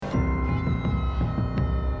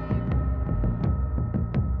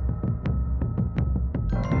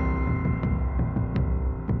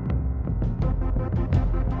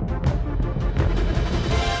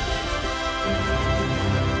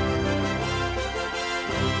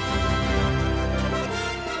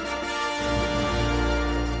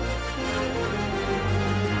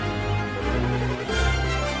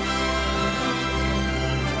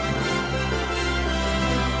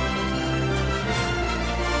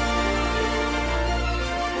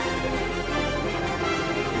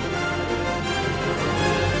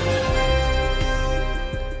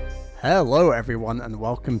Hello everyone and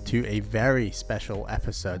welcome to a very special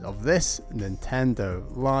episode of This Nintendo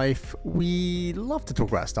Life. We love to talk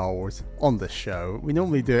about Star Wars on this show. We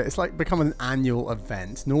normally do it, it's like become an annual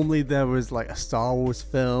event. Normally there was like a Star Wars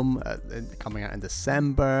film coming out in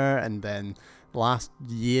December, and then last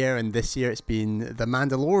year and this year it's been The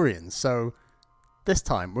Mandalorian. So this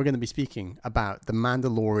time we're going to be speaking about The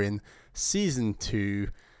Mandalorian Season 2.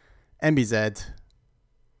 MBZ,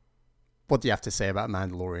 what do you have to say about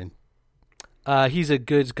Mandalorian? He's a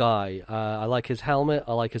good guy. I like his helmet.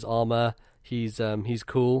 I like his armor. He's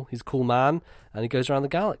cool. He's a cool man, and he goes around the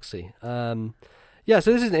galaxy. So this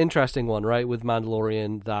is an interesting one, right? With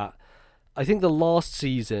Mandalorian, that I think the last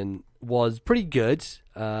season was pretty good,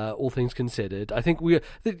 all things considered. I think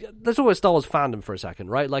let's talk about Star Wars fandom for a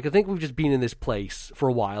second, right? Like, I think we've just been in this place for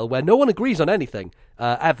a while where no one agrees on anything,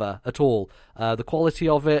 ever, at all. The quality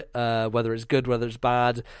of it, whether it's good, whether it's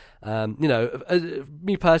bad.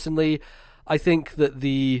 Me personally, I think that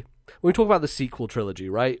when we talk about the sequel trilogy,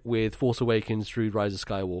 right, with Force Awakens through Rise of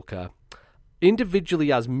Skywalker,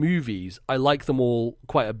 individually as movies, I like them all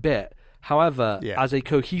quite a bit. However, as a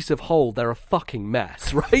cohesive whole, they're a fucking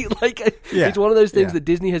mess, right? It's one of those things that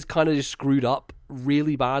Disney has kind of just screwed up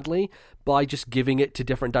really badly by just giving it to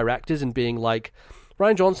different directors and being like,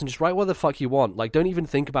 Rian Johnson, just write what the fuck you want. Like, don't even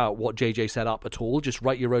think about what JJ set up at all. Just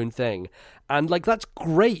write your own thing. And, like, that's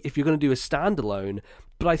great if you're going to do a standalone.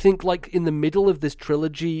 But I think, like, in the middle of this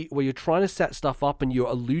trilogy where you're trying to set stuff up and you're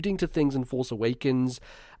alluding to things in Force Awakens,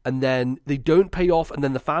 and then they don't pay off, and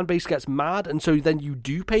then the fan base gets mad, and so then you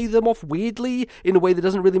do pay them off weirdly in a way that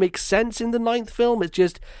doesn't really make sense in the ninth film. It's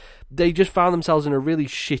just, they just found themselves in a really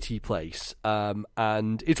shitty place,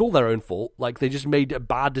 and it's all their own fault. Like, they just made a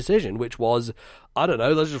bad decision, which was, I don't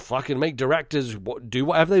know, let's just fucking make directors do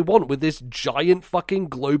whatever they want with this giant fucking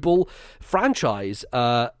global franchise,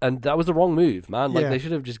 and that was the wrong move, man. Like, they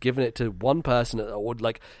should have just given it to one person, or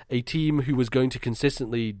like a team who was going to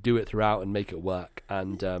consistently do it throughout and make it work.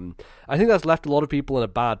 And I think that's left a lot of people in a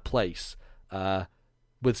bad place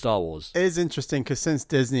with Star Wars. It is interesting because since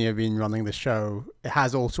Disney have been running the show, it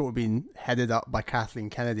has all sort of been headed up by Kathleen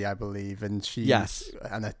Kennedy, I believe, and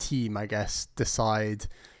and a team, I guess, decide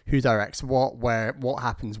who directs what, where, what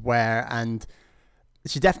happens where, and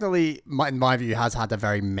she definitely, in my view, has had a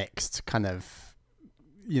very mixed kind of,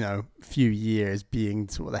 few years being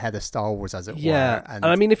sort of the head of Star Wars, as it were. And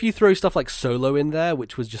I mean, if you throw stuff like Solo in there,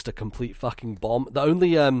 which was just a complete fucking bomb. The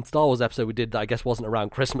only Star Wars episode we did that I guess wasn't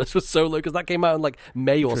around Christmas was Solo, because that came out in like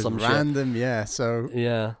May or some random, shit. So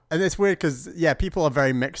yeah, and it's weird because people are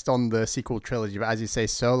very mixed on the sequel trilogy, but as you say,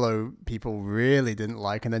 Solo people really didn't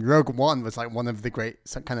like, and then Rogue One was like one of the great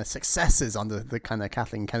kind of successes under the kind of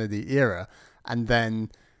Kathleen Kennedy era, and then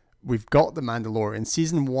we've got The Mandalorian.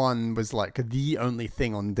 Season 1 was like the only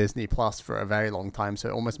thing on Disney Plus for a very long time, so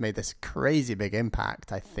it almost made this crazy big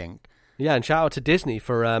impact, I think. Yeah, and shout out to Disney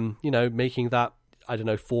for making that, I don't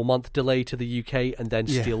know, 4-month delay to the UK and then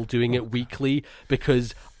still doing it weekly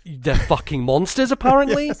because they're fucking monsters,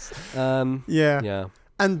 apparently. Yeah.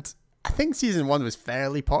 And I think season 1 was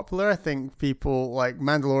fairly popular. I think people like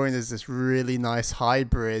Mandalorian is this really nice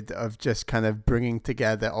hybrid of just kind of bringing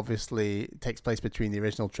together, obviously it takes place between the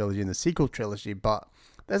original trilogy and the sequel trilogy, but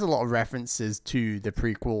there's a lot of references to the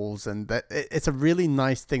prequels, and that it's a really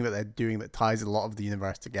nice thing that they're doing that ties a lot of the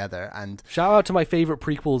universe together. And shout out to my favorite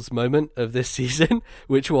prequels moment of this season,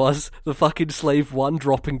 which was the fucking Slave One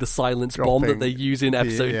dropping the silence bomb that they use in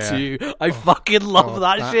episode 2. I fucking love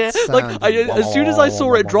that shit. Like, as soon as I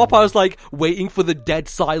saw it drop, I was like waiting for the dead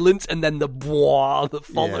silence, and then the bwah that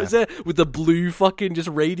follows it with the blue fucking just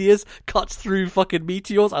radius cuts through fucking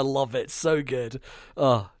meteors. I love it. So good.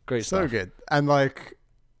 Oh, great stuff. So good. And like,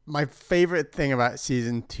 my favorite thing about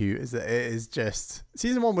season 2 is that it is just,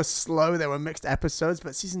 season 1 was slow, there were mixed episodes,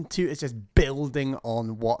 but season 2 is just building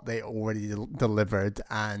on what they already delivered,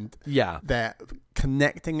 and they're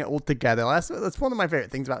connecting it all together. That's one of my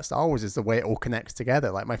favorite things about Star Wars, is the way it all connects together.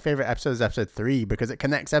 Like, my favorite episode is episode 3 because it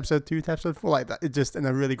connects episode 2 to episode 4 like that, it just in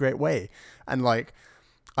a really great way. And like,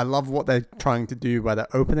 I love what they're trying to do where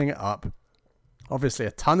they're opening it up. Obviously,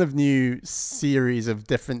 a ton of new series of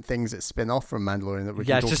different things that spin off from Mandalorian that we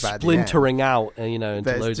can talk about. Yeah, just splintering out, into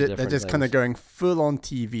loads of different They're just things. kind of going full on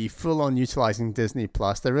TV, full on utilizing Disney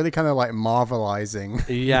Plus. They're really kind of like Marvelizing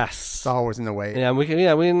Star Wars in a way. Yeah, we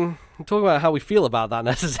can talk about how we feel about that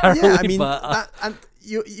necessarily. Yeah, I mean, but, and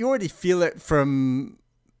you already feel it from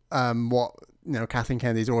what Kathleen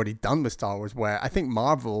Kennedy's already done with Star Wars, where I think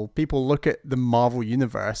Marvel, people look at the Marvel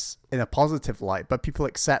universe in a positive light, but people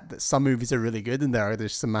accept that some movies are really good and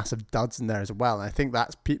there's some massive duds in there as well. And I think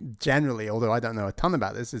that's generally, although I don't know a ton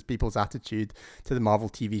about this, is people's attitude to the Marvel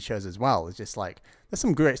TV shows as well. It's just like, there's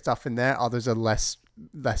some great stuff in there. Others are less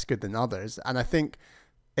good than others. And I think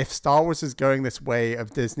if Star Wars is going this way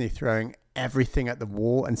of Disney throwing everything at the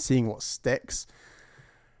wall and seeing what sticks,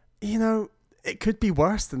 it could be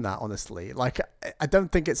worse than that, honestly. Like, I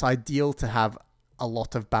don't think it's ideal to have a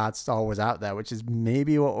lot of bad Star Wars out there, which is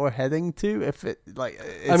maybe what we're heading to.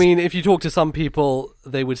 If you talk to some people,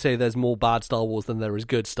 they would say there's more bad Star Wars than there is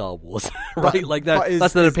good Star Wars, right?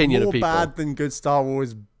 That's an opinion of people. More bad than good Star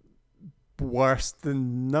Wars worse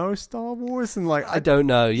than no Star Wars? And I don't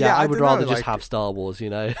know. Yeah, I would rather just have Star Wars,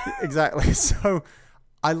 Exactly. So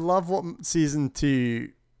I love what season 2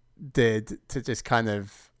 did to just kind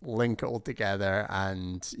of link it all together,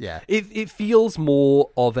 and it feels more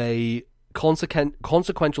of a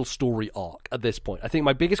consequential story arc at this point. I think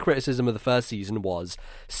my biggest criticism of the first season was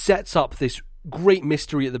sets up this great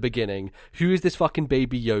mystery at the beginning. Who is this fucking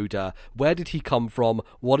baby Yoda? Where did he come from?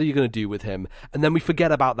 What are you going to do with him? And then we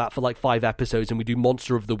forget about that for 5 episodes, and we do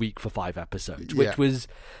Monster of the Week for 5 episodes, which was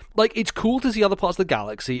it's cool to see other parts of the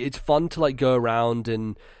galaxy. It's fun to go around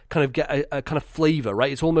and kind of get a kind of flavor,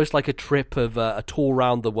 right? It's almost like a trip of a tour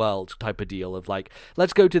around the world type of deal of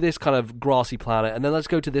let's go to this kind of grassy planet, and then let's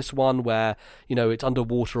go to this one where it's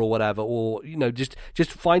underwater or whatever, or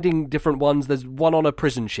just finding different ones. There's one on a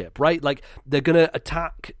prison ship, right? They're gonna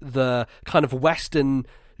attack the kind of Western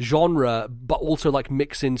genre, but also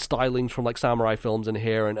mix in stylings from samurai films in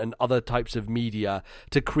here and other types of media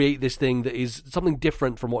to create this thing that is something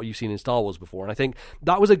different from what you've seen in Star Wars before. And I think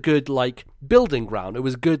that was a good building ground. It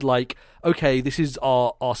was good okay, this is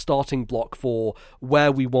our starting block for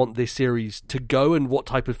where we want this series to go and what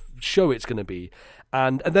type of show it's going to be.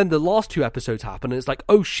 And then the last 2 episodes happen, and it's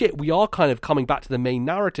oh shit, we are kind of coming back to the main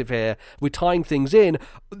narrative here. We're tying things in.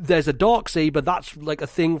 There's a Darksaber, that's a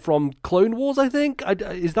thing from Clone Wars, I think.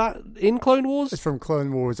 Is that in Clone Wars? It's from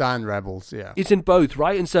Clone Wars and Rebels, yeah. It's in both,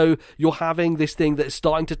 right? And so you're having this thing that is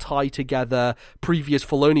starting to tie together previous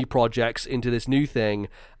Filoni projects into this new thing.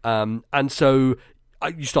 And so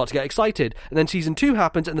you start to get excited. And then season 2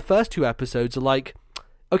 happens, and the first 2 episodes are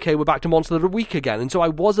okay, we're back to Monster of the Week again. And so I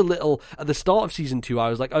was a little, at the start of season 2, I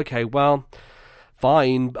was okay, well,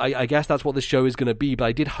 fine, I guess that's what this show is going to be, but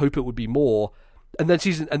I did hope it would be more. And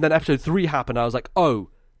then episode 3 happened, I was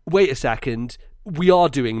oh, wait a second, we are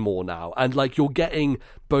doing more now. And you're getting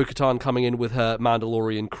Bo-Katan coming in with her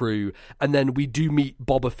Mandalorian crew, and then we do meet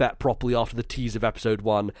Boba Fett properly after the tease of episode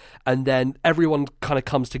 1, and then everyone kind of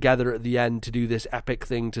comes together at the end to do this epic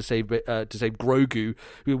thing to save Grogu.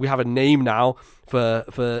 We have a name now for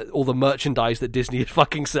all the merchandise that Disney is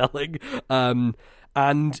fucking selling,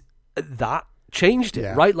 and that changed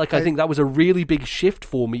it, right? I think that was a really big shift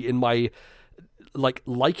for me in my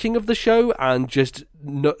liking of the show and just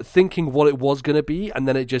thinking what it was going to be, and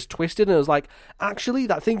then it just twisted, and it was actually,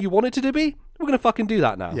 that thing you wanted it to be, we're going to fucking do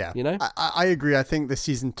that now. Yeah. I agree. I think the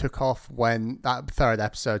season took off when that 3rd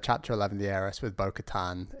episode, Chapter 11, The Heiress with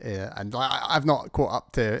Bo-Katan, and I've not caught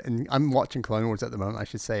up to, and I'm watching Clone Wars at the moment, I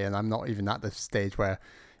should say, and I'm not even at the stage where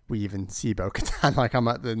we even see Bo-Katan. I'm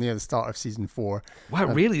at near the start of season 4. Wow,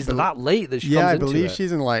 really? Is it that late that she comes into it? Yeah, I believe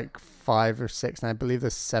she's in 5 or 6, and I believe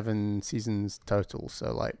there's 7 seasons total.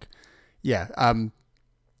 So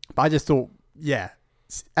but I just thought,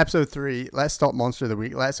 episode 3, let's stop Monster of the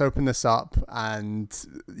Week. Let's open this up, and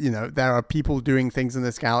there are people doing things in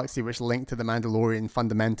this galaxy which link to the Mandalorian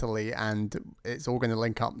fundamentally, and it's all going to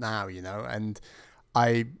link up now. And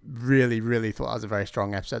I really, really thought that was a very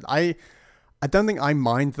strong episode. I don't think I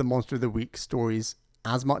mind the Monster of the Week stories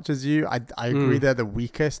as much as you. I agree they're the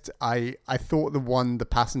weakest. I thought the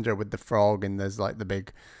passenger with the frog, and there's the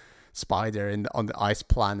big spider on the ice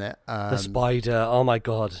planet. The spider, oh my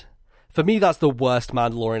god. For me, that's the worst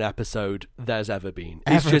Mandalorian episode there's ever been.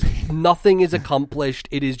 It's just nothing is accomplished.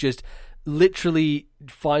 It is just literally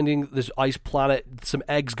finding this ice planet, some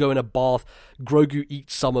eggs go in a bath, Grogu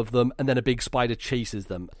eats some of them, and then a big spider chases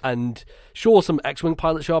them. And sure, some X-Wing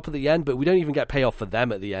pilots show up at the end, but we don't even get payoff for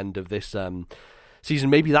them at the end of this season.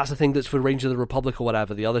 Maybe that's the thing that's for Rangers of the Republic or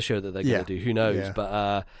whatever, the other show that they're going to do. Who knows? Yeah.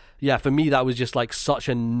 But for me, that was just such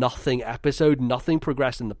a nothing episode. Nothing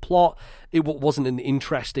progressed in the plot. It wasn't an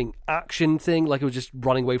interesting action thing. It was just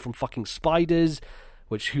running away from fucking spiders,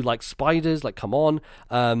 which who likes spiders? Come on.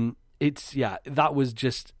 That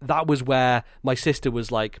was where my sister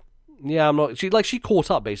was I'm not, she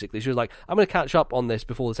caught up basically. She was I'm going to catch up on this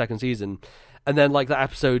before the second season. And then that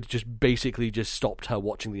episode just basically just stopped her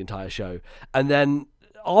watching the entire show. And then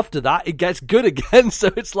after that, it gets good again. So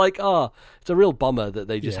it's like, it's a real bummer that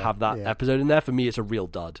they just have that episode in there. For me, it's a real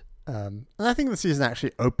dud. And I think the season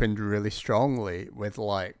actually opened really strongly with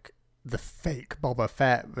like the fake Boba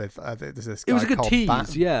Fett with there's this guy it was a good called tease,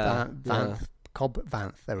 Cobb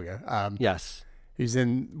Vanth. There we go. Yes, who's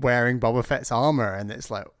wearing Boba Fett's armor, and it's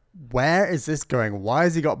like, where is this going? Why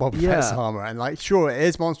has he got Boba Fett's armor? And like, sure, it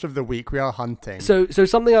is Monster of the Week. We are hunting. So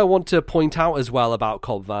something I want to point out as well about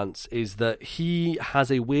Cobb Vanth is that he has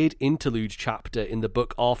a weird interlude chapter in the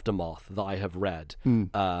book Aftermath that I have read,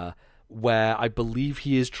 where I believe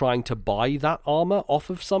he is trying to buy that armor off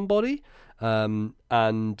of somebody. And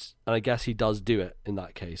I guess he does do it in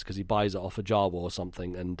that case because he buys it off a Jawa or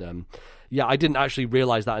something. And I didn't actually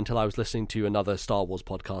realize that until I was listening to another Star Wars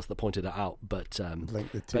podcast that pointed it out. But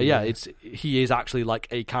he is actually like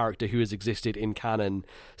a character who has existed in canon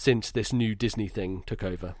since this new Disney thing took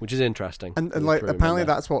over, which is interesting. And like apparently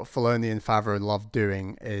that's what Filoni and Favreau love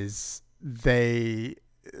doing is they.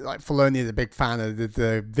 Like Filoni is a big fan of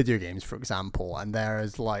the video games, for example, and there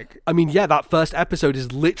is like... I mean, that first episode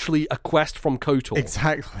is literally a quest from KOTOR.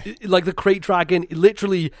 Exactly. Like the Krayt Dragon,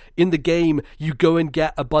 literally in the game, you go and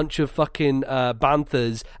get a bunch of fucking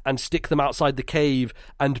banthas and stick them outside the cave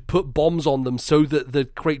and put bombs on them so that the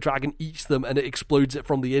Krayt Dragon eats them and it explodes it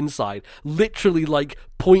from the inside. Literally, like,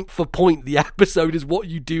 point for point, the episode is what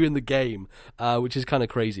you do in the game, which is kind of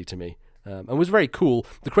crazy to me. And was very cool.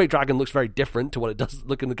 The Krayt Dragon looks very different to what it does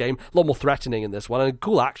look in the game. A lot more threatening in this one, and a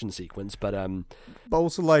cool action sequence. But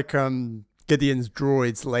also like Gideon's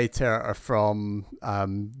droids later are from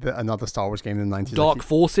another Star Wars game in the 90s. Dark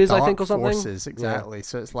Forces, I think, or something. Dark Forces, exactly. Yeah.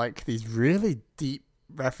 So it's like these really deep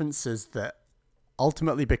references that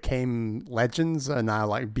ultimately became legends are now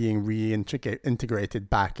like being reintegrated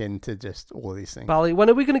back into just all of these things. Bally, when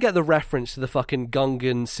are we going to get the reference to the fucking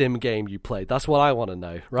Gungan sim game you played? That's what I want to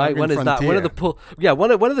know, right? Gungan when is Frontier. that?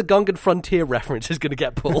 When are the Gungan Frontier references going to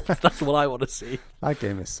get pulled? That's what I want to see. That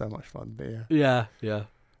game is so much fun, but yeah.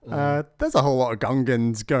 There's a whole lot of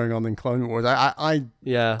Gungans going on in Clone Wars. I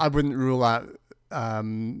wouldn't rule out. Well,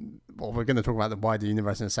 we're going to talk about the wider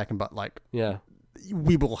universe in a second, but like,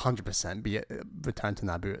 we will 100% be return to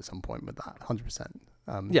Naboo at some point with that.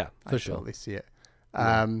 100%. For sure. Totally see it.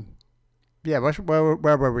 Where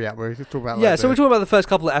were we at? We're talking about so we're talking about the first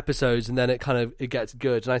couple of episodes, and then it gets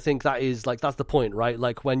good, and I think that is like that's the point, right?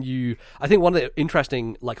 Like I think one of the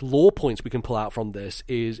interesting like lore points we can pull out from this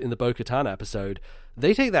is in the Bo-Katan episode.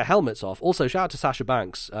 They take their helmets off. Also, shout out to Sasha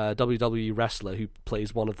Banks, WWE wrestler who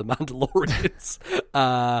plays one of the Mandalorians,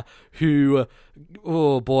 who,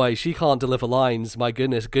 oh boy, she can't deliver lines. My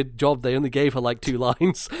goodness, good job. They only gave her like 2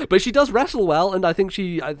 lines, but she does wrestle well, and I think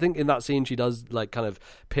in that scene she does like kind of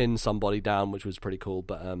pin somebody down, which was pretty cool.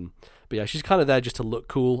 But yeah, she's kind of there just to look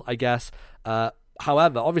cool, I guess.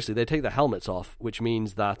 However, obviously they take their helmets off, which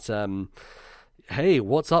means that. Hey,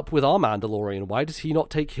 what's up with our Mandalorian? Why does he not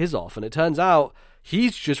take his off? And it turns out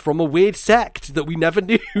he's just from a weird sect that we never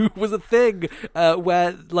knew was a thing,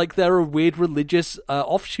 where like they're a weird religious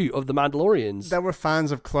offshoot of the Mandalorians. There were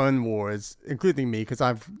fans of Clone Wars, including me, because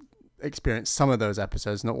I've experienced some of those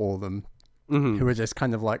episodes, not all of them, who were just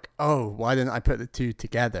kind of like, oh, why didn't I put the two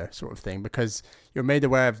together, sort of thing, because you're made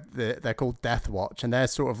aware of they're called Death Watch, and they're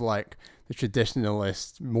sort of like the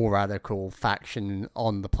traditionalist, more radical faction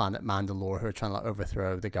on the planet Mandalore who are trying to like,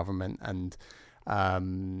 overthrow the government, and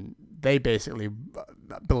they basically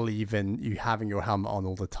believe in you having your helmet on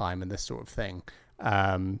all the time and this sort of thing.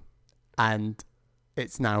 And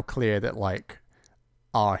it's now clear that like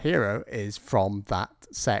our hero is from that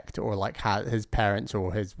sect, or like his parents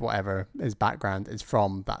or his whatever his background is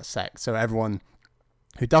from that sect. So everyone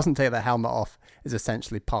who doesn't take their helmet off is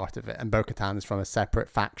essentially part of it, and Bo-Katan is from a separate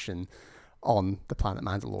faction on the planet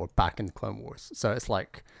Mandalore back in the Clone Wars. So it's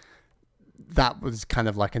like that was kind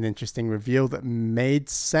of like an interesting reveal that made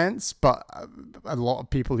sense, but a lot of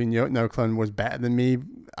people who know Clone Wars better than me,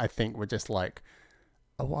 I think, were just like,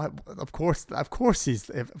 oh, of course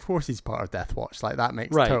he's part of Death Watch. Like that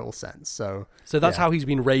makes total sense. So that's how he's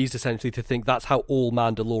been raised, essentially, to think that's how all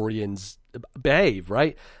Mandalorians behave,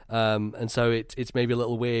 right? And so it's maybe a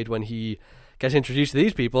little weird when he gets introduced to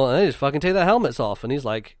these people and they just fucking take their helmets off, and he's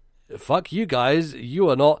like, fuck you guys,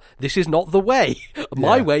 this is not the way.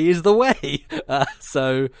 My way is the way. That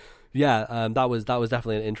was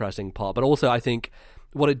definitely an interesting part. But also I think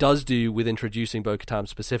what it does do with introducing Bo-Katan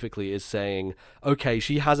specifically is saying, okay,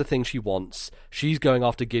 she has a thing she wants. She's going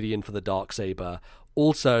after Gideon for the Darksaber.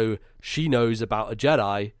 Also, she knows about a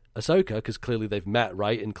Jedi, Ahsoka, because clearly they've met,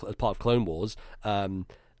 right, as part of Clone Wars.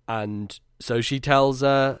 And So she tells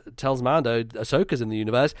Mando Ahsoka's in the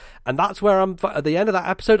universe, and that's where at the end of that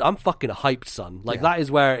episode I'm fucking hyped, son. Like that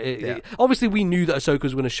is where it, obviously we knew that Ahsoka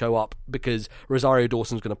was going to show up because Rosario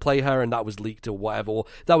Dawson's going to play her, and that was leaked or whatever. Or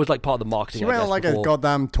that was like part of the marketing. She went on like a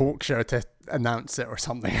goddamn talk show to announce it or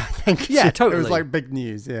something. I think. Yeah, totally. It was like big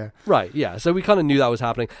news. Yeah. Right. Yeah. So we kind of knew that was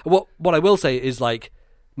happening. What I will say is like.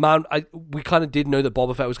 Man, we kind of did know that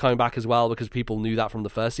Boba Fett was coming back as well because people knew that from the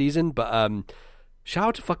first season. But shout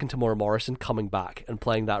out to fucking Tamora Morrison coming back and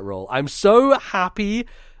playing that role. I'm so happy.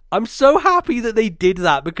 I'm so happy that they did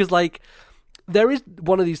that because, like, there is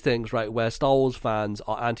one of these things, right, where Star Wars fans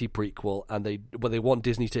are anti-prequel and they want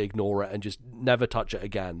Disney to ignore it and just never touch it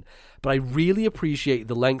again. But I really appreciate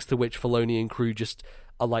the lengths to which Filoni and crew just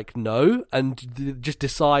are like, no, and just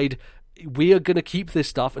decide we are going to keep this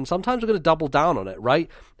stuff, and sometimes we're going to double down on it, right?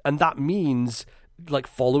 And that means like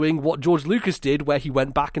following what George Lucas did, where he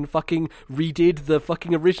went back and fucking redid the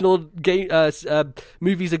fucking original game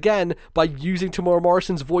movies again by using Tamora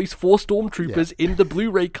Morrison's voice for stormtroopers in the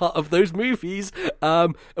Blu-ray cut of those movies,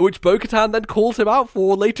 which Bo-Katan then calls him out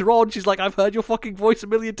for later on. She's like, I've heard your fucking voice a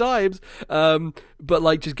million times. But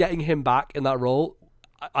like just getting him back in that role,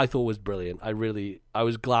 I thought was brilliant. I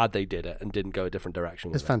was glad they did it and didn't go a different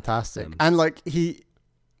direction with it's fantastic. And like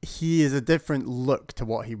he is a different look to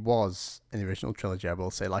what he was in the original trilogy, I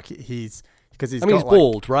will say. Like he's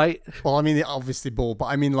bald, right? Well, I mean, obviously bald, but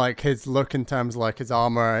I mean like his look in terms of like his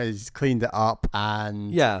armor, he's cleaned it up,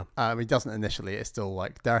 and he doesn't initially, it's still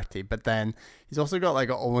like dirty, but then he's also got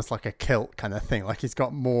like almost like a kilt kind of thing. Like he's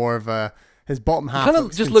got more of a, his bottom half kind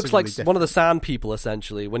of just looks like one of the Sand People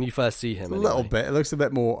essentially when you first see him. A little bit. It looks a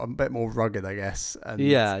bit more rugged, I guess. And,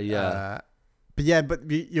 but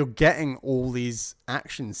you're getting all these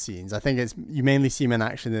action scenes. I think you mainly see him in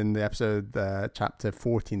action in the episode, chapter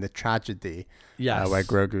 14, the tragedy, where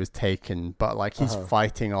Grogu is taken. But like he's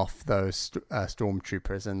fighting off those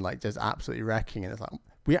stormtroopers and like just absolutely wrecking it. It's like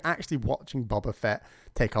we're actually watching Boba Fett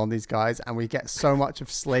take on these guys, and we get so much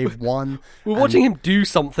of Slave One. We're watching him do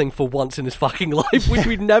something for once in his fucking life, which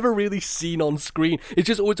we've never really seen on screen.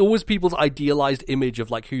 It's always people's idealized image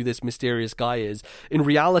of like who this mysterious guy is. In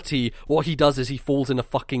reality, what he does is he falls in a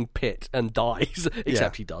fucking pit and dies.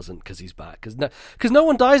 Except he doesn't, because he's back. Because no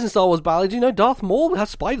one dies in Star Wars ballads. You know, Darth Maul has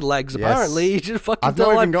spider legs. Apparently, he just fucking. I've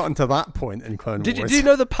not even gotten to that point in Clone Wars. Did you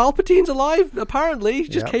know that Palpatine's alive? Apparently, he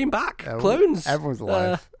just came back. Clones. Everyone's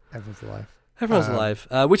alive. Everyone's alive. Everyone's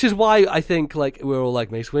alive, which is why I think like we're all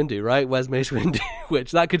like Mace Windu, right? Where's Mace Windu?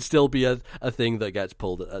 Which that could still be a thing that gets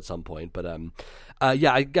pulled at some point. But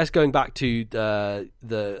I guess going back to the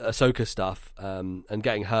Ahsoka stuff and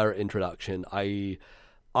getting her introduction, I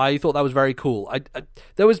thought that was very cool.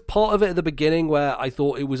 There was part of it at the beginning where I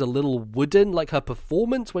thought it was a little wooden, like her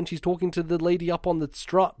performance when she's talking to the lady up on the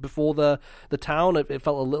strut before the town. It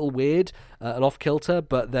felt a little weird and off kilter,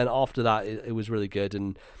 but then after that, it was really good.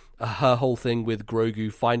 And her whole thing with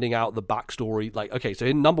Grogu finding out the backstory, like, okay, so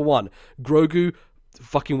in number one, Grogu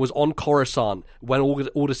fucking was on Coruscant when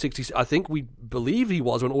Order 66, I think we believe he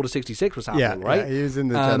was when Order 66 was happening, right? Yeah, he was in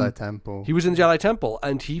the Jedi Temple. He was in the Jedi Temple,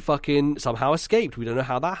 and he fucking somehow escaped. We don't know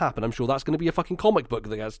how that happened. I'm sure that's going to be a fucking comic book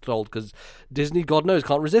that gets told, because Disney, God knows,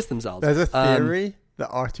 can't resist themselves. There's a theory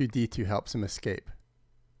that R2-D2 helps him escape.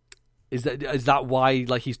 Is that why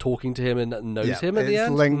like he's talking to him and knows him at the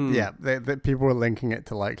end? Yeah, people were linking it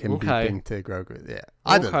to like him beeping to Grogu. Yeah,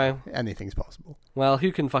 I don't know. Anything's possible. Well,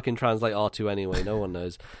 who can fucking translate R2 anyway? No one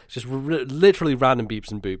knows. It's just literally random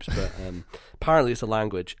beeps and boops, but apparently it's a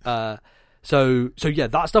language. So yeah,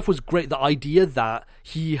 that stuff was great. The idea that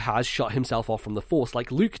he has shut himself off from the Force,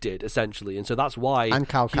 like Luke did, essentially, and so that's why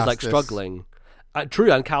he's like struggling.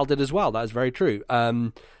 True, and Cal did as well. That is very true.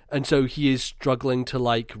 And so he is struggling to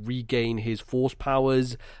like regain his Force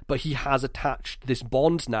powers, but he has attached this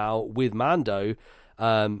bond now with Mando,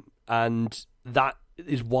 and that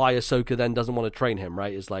is why Ahsoka then doesn't want to train him,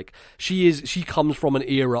 right? It's like she comes from an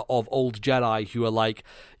era of old Jedi who are like,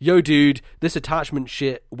 yo dude, this attachment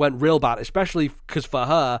shit went real bad, especially because for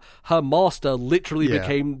her master literally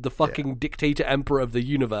became the fucking dictator emperor of the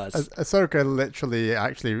universe. Ahsoka literally,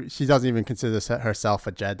 actually, she doesn't even consider herself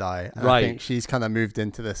a Jedi. And right. I think she's kind of moved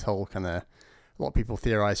into this whole kind of, a lot of people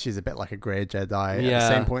theorize she's a bit like a grey Jedi. At the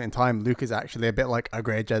same point in time, Luke is actually a bit like a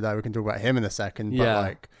grey Jedi. We can talk about him in a second, but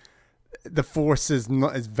like, the Force is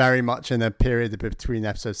very much in a period between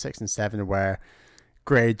episode 6 and 7 where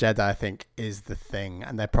Grey Jedi, I think, is the thing,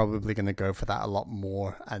 and they're probably going to go for that a lot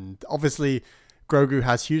more. And obviously, Grogu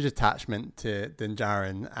has huge attachment to Din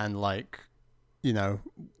Djarin, and like, you know,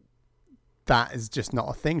 that is just not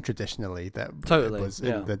a thing traditionally that was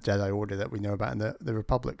in the Jedi Order that we know about in the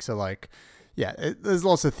Republic. So like, there's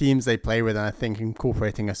lots of themes they play with, and I think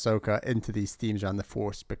incorporating Ahsoka into these themes around the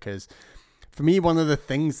Force, because for me, one of the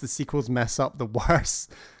things the sequels mess up the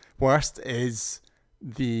worst is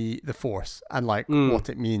the Force and like what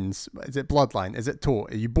it means. Is it bloodline? Is it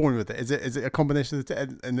taught? Are you born with it? Is it a combination of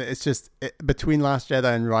the and it's just between Last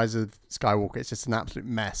Jedi and Rise of Skywalker, it's just an absolute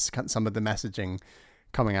mess. Some of the messaging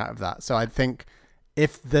coming out of that. So I think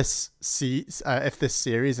if this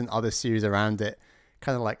series and other series around it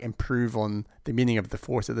kind of like improve on the meaning of the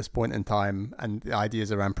Force at this point in time and the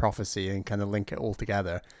ideas around prophecy and kind of link it all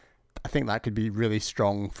together, I think that could be really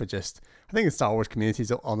strong for just, I think the Star Wars community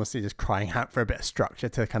is honestly just crying out for a bit of structure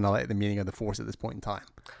to kind of like the meaning of the Force at this point in time.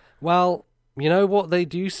 Well, you know what they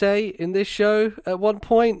do say in this show at one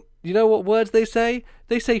point? You know what words they say?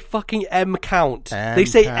 They say fucking M count. They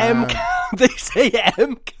say M count. They say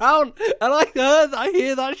M count. And I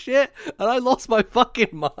hear that shit and I lost my fucking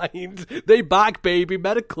mind. They back, baby.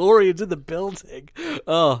 Metachlorians in the building.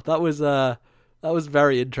 Oh, that was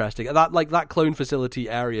very interesting. And that clone facility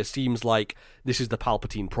area seems like this is the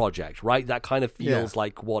Palpatine project, right? That kind of feels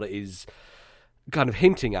like what it is kind of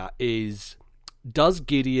hinting at is, does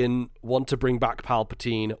Gideon want to bring back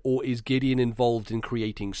Palpatine, or is Gideon involved in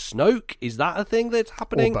creating Snoke? Is that a thing that's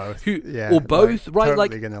happening? Or both. Or both, right? Totally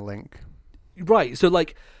like going to link. Right. So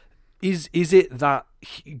like, is it that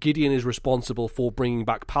Gideon is responsible for bringing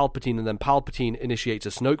back Palpatine and then Palpatine initiates a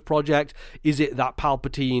Snoke project? Is it that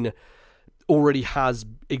Palpatine already has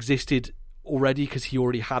existed already because he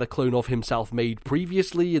already had a clone of himself made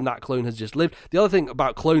previously and that clone has just lived? The other thing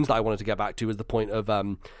about clones that I wanted to get back to is the point of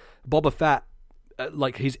Boba Fett.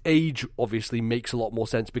 Like his age obviously makes a lot more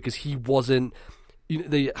sense because he wasn't,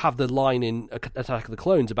 they have the line in Attack of the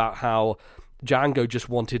Clones about how Django just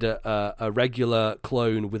wanted a regular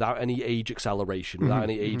clone without any age acceleration, without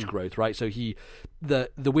any age growth, right? So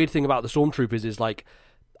the weird thing about the Stormtroopers is like,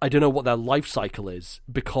 I don't know what their life cycle is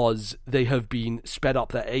because they have been sped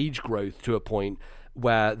up their age growth to a point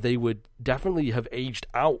where they would definitely have aged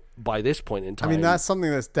out by this point in time. I mean, that's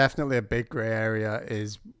something that's definitely a big grey area,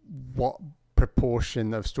 is what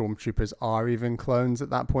proportion of Stormtroopers are even clones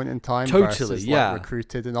at that point in time versus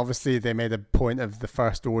recruited. And obviously they made a point of the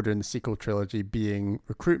First Order in the sequel trilogy being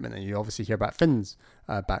recruitment, and you obviously hear about Finn's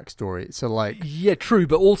backstory. So like, yeah, true,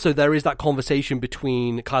 but also there is that conversation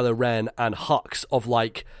between Kylo Ren and Hux of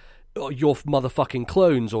like, your motherfucking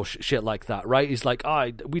clones or shit like that, right? It's like,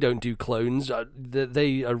 we don't do clones,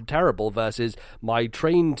 they are terrible, versus my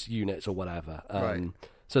trained units or whatever. Right.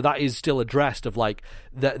 So that is still addressed of like,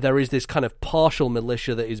 there is this kind of partial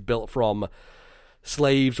militia that is built from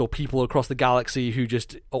slaves or people across the galaxy who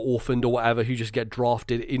just are orphaned or whatever, who just get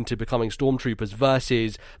drafted into becoming stormtroopers,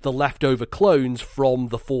 versus the leftover clones from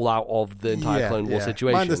the fallout of the entire Clone War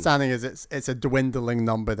situation. My understanding is it's a dwindling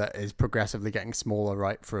number that is progressively getting smaller,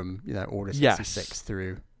 right from Order 66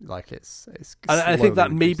 through. Like it's and I think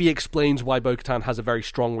that maybe explains why Bo-Katan has a very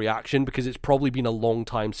strong reaction, because it's probably been a long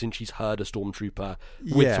time since she's heard a stormtrooper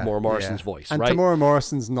with Tamora Morrison's voice, and right? Tamora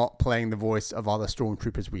Morrison's not playing the voice of other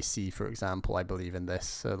stormtroopers we see, for example, I believe in this.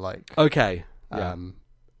 So like, okay, for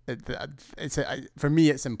me,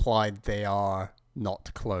 it's implied they are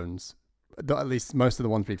not clones. At least most of the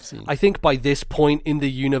ones we've seen. I think by this point in the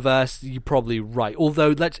universe, you're probably right.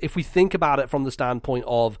 Although, if we think about it from the standpoint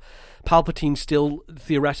of Palpatine still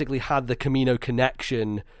theoretically had the Kamino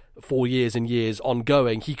connection for years and years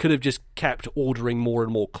ongoing, he could have just kept ordering more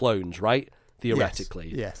and more clones, right?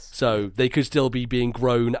 Theoretically. Yes. So they could still be being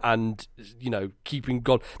grown and, keeping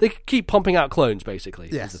gone. They could keep pumping out clones, basically.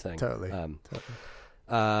 Yes, is the thing. Totally.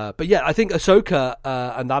 But yeah, I think Ahsoka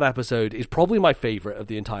and that episode is probably my favorite of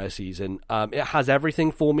the entire season. It has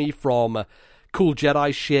everything for me, from cool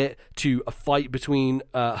Jedi shit to a fight between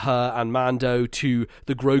her and Mando, to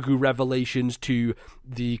the Grogu revelations, to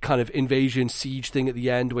the kind of invasion siege thing at the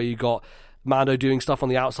end where you got Mando doing stuff on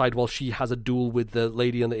the outside while she has a duel with the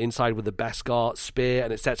lady on the inside with the Beskar spear,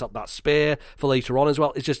 and it sets up that spear for later on as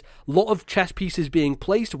well. It's just a lot of chess pieces being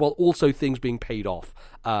placed while also things being paid off.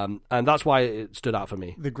 And that's why it stood out for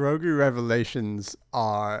me. The Grogu revelations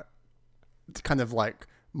are kind of like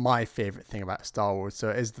my favorite thing about Star Wars. So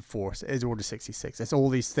it is the Force, it is Order 66, it's all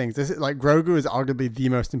these things. This is like, Grogu is arguably the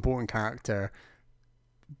most important character.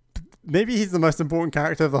 Maybe he's the most important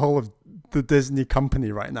character of the whole of the Disney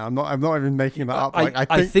company right now. I'm not even making that up. Like,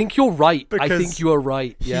 I think you're right. I think you are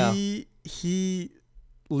right. Yeah. He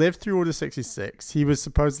lived through Order 66. He was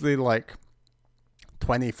supposedly like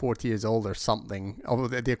 20, 40 years old or something, or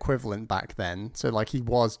the equivalent back then. So like, he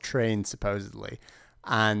was trained supposedly.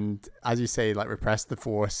 And as you say, like, repressed the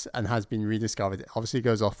Force and has been rediscovered. It obviously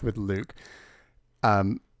goes off with Luke.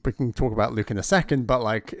 We can talk about Luke in a second, but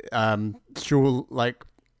like, sure, like,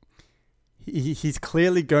 he's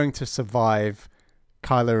clearly going to survive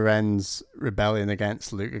Kylo Ren's rebellion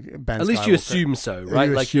against Luke. Ben At least Skywalker. you assume so, right?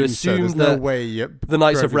 Like you assume so. that no way the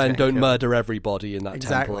Knights of Grogu's Ren getting don't killed. murder everybody in that temple,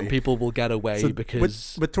 Exactly. and people will get away So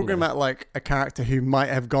because we're talking about like a character who might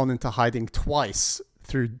have gone into hiding twice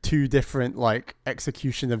through two different like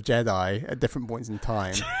execution of Jedi at different points in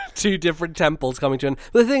time. two different temples coming to an.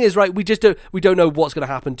 But the thing is, right? We don't know what's going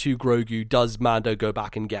to happen to Grogu. Does Mando go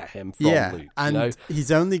back and get him from Luke? And you know?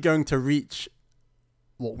 he's only going to reach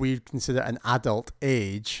what we consider an adult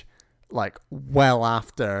age, like well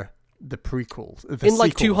after the prequels. In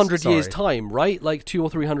like 200 years' sorry. time, right? Like 200 or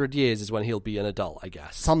 300 years is when he'll be an adult, I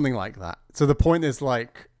guess. Something like that. So the point is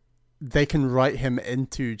like they can write him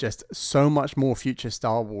into just so much more future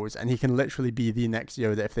Star Wars, and he can literally be the next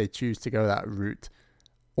Yoda if they choose to go that route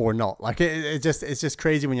or not. Like it's just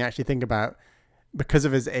crazy when you actually think about, because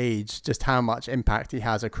of his age, just how much impact he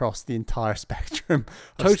has across the entire spectrum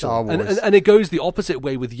of Star Wars. And it goes the opposite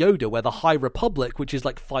way with Yoda, where the High Republic, which is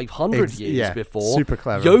like 500 years before, super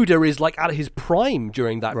clever. Yoda is like at his prime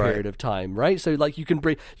during that Right. period of time, right? So like you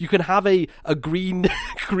can have a green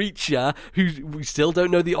creature who we still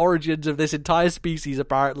don't know the origins of this entire species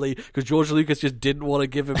apparently, because George Lucas just didn't want to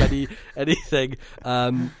give him anything.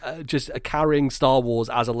 Just carrying Star Wars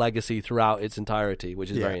as a legacy throughout its entirety,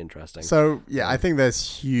 which is very interesting. So I think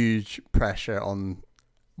there's huge pressure on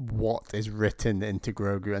what is written into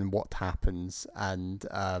Grogu and what happens, and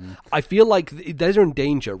I feel like they're in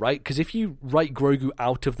danger, right? Because if you write Grogu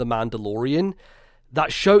out of The Mandalorian,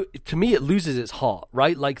 that show, to me, it loses its heart,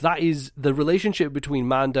 right? Like that is the relationship between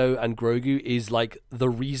Mando and Grogu is like the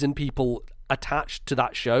reason people attach to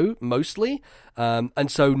that show mostly, and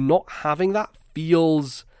so not having that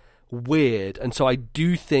feels weird. And so I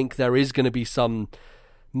do think there is going to be some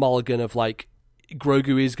mulligan of like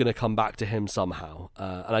Grogu is going to come back to him somehow,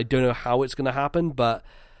 and I don't know how it's going to happen, but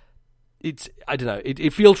I don't know,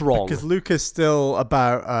 it feels wrong because Luke is still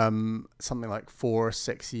about something like 4 or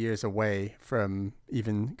 6 years away from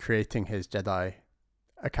even creating his Jedi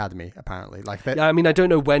Academy, apparently. Like that. Yeah, I mean, I don't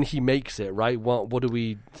know when he makes it, right? What do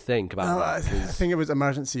we think about that? I think it was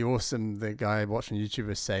Emergency Awesome, the guy watching YouTube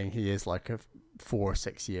was saying he is like a 4 or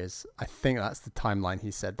 6 years. I think that's the timeline he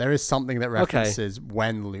said. There is something that references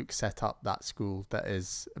when Luke set up that school that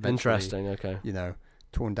is eventually, interesting. Okay,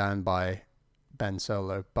 torn down by Ben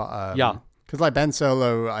Solo. But yeah, because like Ben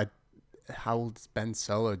Solo, how old is Ben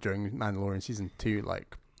Solo during Mandalorian season 2?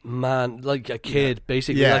 Like, man, like a kid,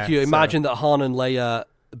 basically. Yeah, like you imagine that Han and Leia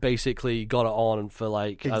basically got it on for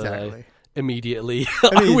like I don't know, immediately.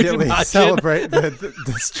 I would imagine. Celebrate the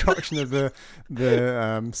destruction of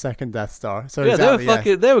the second Death Star. So yeah,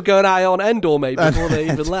 exactly, they were going out on Endor mate before they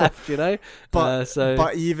even left,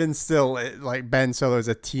 But even still, like Ben Solo is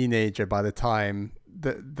a teenager by the time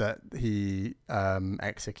that he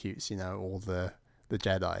executes, all the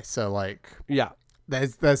Jedi. So like, yeah.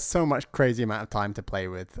 There's so much crazy amount of time to play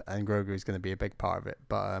with, and Grogu is going to be a big part of it.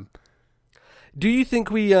 But do you think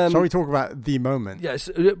we shall we talk about the moment? Yes.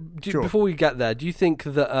 Sure. Before we get there, do you think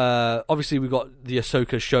that obviously we've got the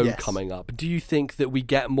Ahsoka show coming up? Do you think that we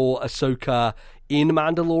get more Ahsoka in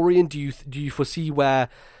Mandalorian? Do you foresee where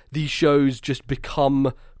these shows just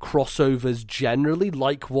become crossovers generally,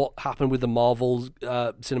 like what happened with the Marvel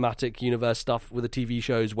cinematic universe stuff with the TV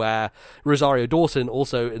shows, where Rosario Dawson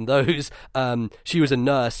also in those she was a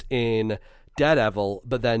nurse in Daredevil,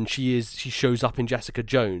 but then she shows up in Jessica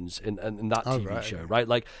Jones in that TV show, right?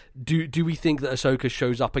 Like, do we think that Ahsoka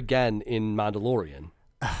shows up again in Mandalorian?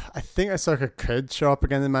 I think Ahsoka could show up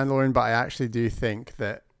again in Mandalorian, but I actually do think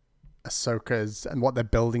that Ahsoka's and what they're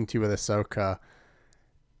building to with Ahsoka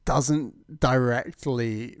doesn't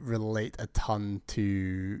directly relate a ton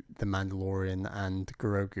to the Mandalorian and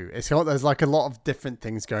Grogu. There's like a lot of different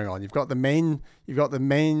things going on. You've got a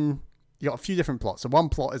few different plots. So one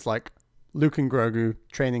plot is like Luke and Grogu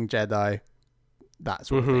training Jedi, that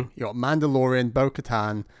sort of thing. You got Mandalorian,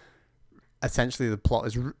 Bo-Katan. Essentially, the plot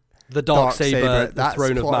is the Darksaber, the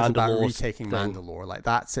Throne of Mandalore, about retaking Mandalore. Like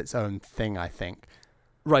that's its own thing, I think.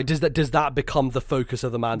 Right, does that become the focus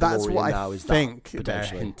of the Mandalorian That's what now? I think they're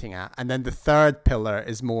hinting at. And then the third pillar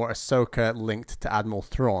is more Ahsoka linked to Admiral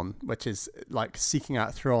Thrawn, which is like seeking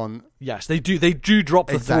out Thrawn. Yes, they do drop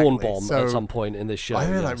the Thrawn bomb at some point in this show. I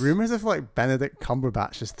heard like rumors of like Benedict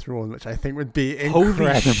Cumberbatch's Thrawn, which I think would be incredible.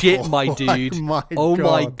 Holy shit, my dude! Like,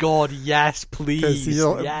 my god, yes, please,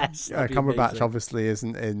 yes. Cumberbatch obviously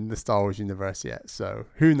isn't in the Star Wars universe yet, so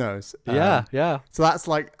who knows? Yeah. So that's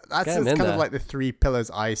kind of there. like the three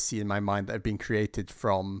pillars I see in my mind that have been created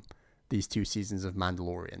from these 2 seasons of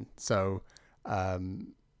Mandalorian. So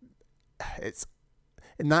it's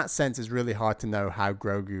in that sense, it's really hard to know how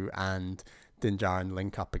Grogu and Din Djarin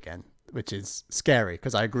link up again. which is scary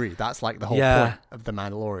because I agree that's like the whole point of the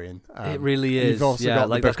Mandalorian. It really is. You've also got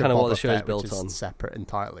like the that's kind of what the show is built on. Separate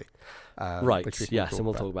entirely. Right. Yes, and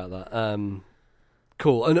we'll talk about that.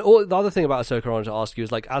 Cool. And the other thing about Ahsoka I wanted to ask you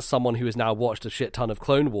is, like, as someone who has now watched a shit ton of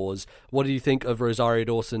Clone Wars, what do you think of Rosario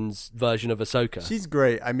Dawson's version of Ahsoka? She's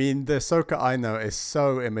great. I mean, the Ahsoka I know is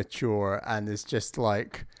so immature and is just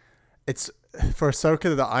like, it's for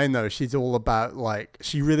Ahsoka that I know, she's all about, like,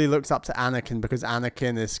 she really looks up to Anakin because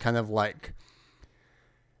Anakin is kind of like,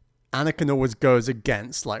 Anakin always goes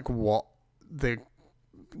against like what the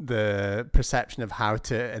perception of how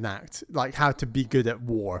to enact, like how to be good at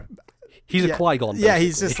war. He's a Qui-Gon. Yeah,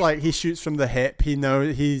 he's just like, he shoots from the hip. He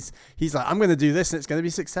knows he's like, I'm going to do this and it's going to be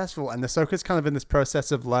successful. And Ahsoka's kind of in this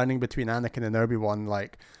process of learning between Anakin and Obi-Wan.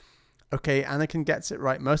 Like, okay, Anakin gets it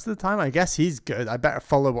right most of the time. I guess he's good. I better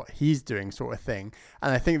follow what he's doing, sort of thing.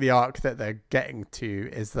 And I think the arc that they're getting to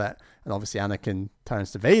is that, and obviously Anakin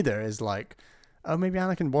turns to Vader, is like, oh, maybe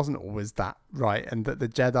Anakin wasn't always that right, and that the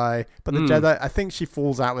Jedi, but the Jedi, I think she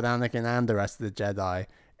falls out with Anakin and the rest of the Jedi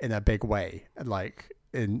in a big way, like.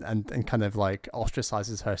 And kind of like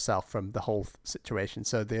ostracizes herself from the whole situation.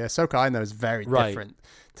 So the Ahsoka I know is very different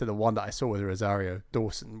to the one that I saw with Rosario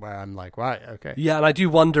Dawson, where I'm like, right, okay. Yeah, and I do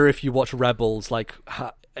wonder if you watch Rebels, like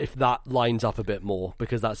if that lines up a bit more,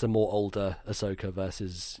 because that's a more older Ahsoka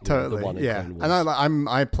versus the one in Clone Wars. And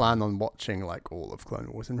I plan on watching like all of Clone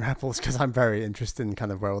Wars and Rebels because I'm very interested in kind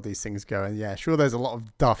of where all these things go. And yeah, sure, there's a lot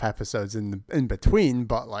of duff episodes in between,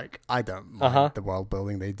 but like I don't mind the world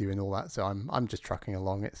building they do and all that. So I'm just trucking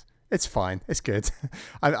along. It's fine. It's good.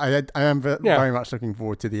 I am very much looking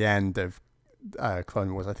forward to the end of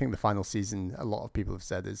Clone Wars. I think the final season, a lot of people have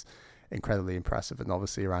said, is incredibly impressive, and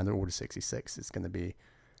obviously around Order 66 it's going to be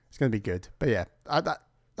good. But yeah,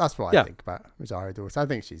 that's what I think about Rosario Dawson. I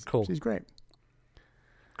think she's cool. She's great.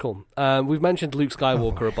 Cool. We've mentioned Luke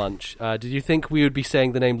Skywalker a bunch. Did you think we would be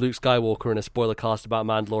saying the name Luke Skywalker in a spoiler cast about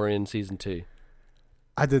Mandalorian Season 2?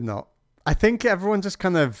 I did not. I think everyone just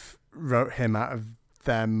kind of wrote him out of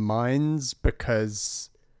their minds because...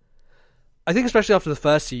 I think especially after the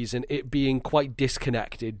first season, it being quite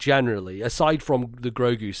disconnected generally, aside from the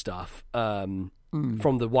Grogu stuff, from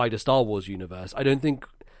the wider Star Wars universe, I don't think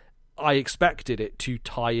I expected it to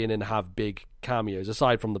tie in and have big cameos,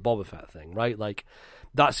 aside from the Boba Fett thing, right? Like,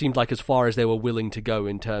 that seemed like as far as they were willing to go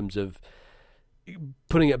in terms of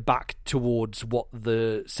putting it back towards what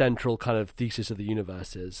the central kind of thesis of the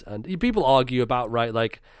universe is. And people argue about, right,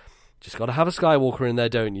 like, just got to have a Skywalker in there,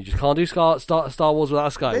 don't you? Just can't do Star Wars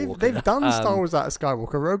without a Skywalker. They've done Star Wars without a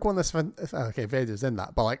Skywalker. Rogue One is okay, Vader's in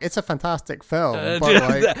that, but like it's a fantastic film. But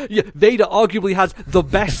like, yeah, Vader arguably has the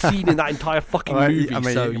best scene in that entire fucking movie. I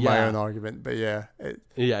mean, so my own argument, but yeah,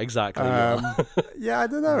 yeah, exactly. Yeah, I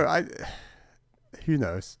don't know. Who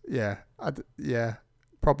knows? Yeah,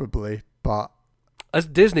 probably, but. As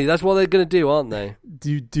Disney, that's what they're going to do, aren't they?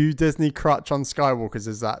 Do Disney crutch on Skywalkers?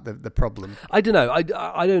 Is that the problem? I don't know. I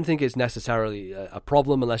don't think it's necessarily a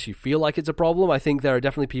problem unless you feel like it's a problem. I think there are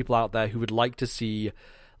definitely people out there who would like to see,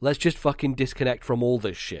 let's just fucking disconnect from all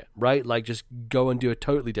this shit, right? Like, just go and do a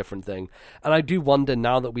totally different thing. And I do wonder,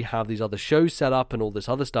 now that we have these other shows set up and all this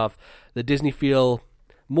other stuff, that Disney feel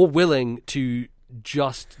more willing to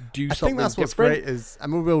just do something different. I think that's what's great is,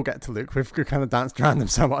 and we will get to Luke, we've kind of danced around them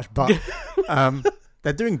so much, but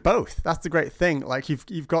they're doing both. That's the great thing. Like,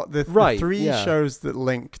 you've got the three shows that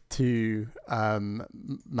link to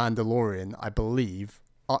Mandalorian, I believe,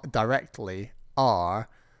 directly are,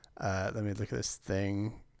 let me look at this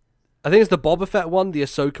thing. I think it's the Boba Fett one, the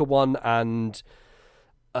Ahsoka one, and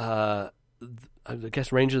I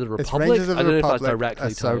guess Rangers of the Republic. Rangers of the Republic, know if that's directly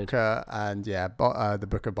Ahsoka, tied. And the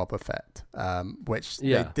Book of Boba Fett, which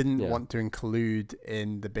they didn't want to include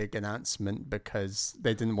in the big announcement because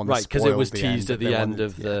they didn't want to spoil because it was teased at the end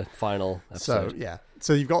of the final episode.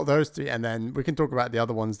 So you've got those three, and then we can talk about the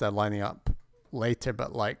other ones they're lining up later.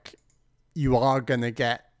 But like, you are gonna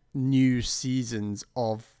get new seasons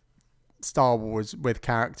of Star Wars with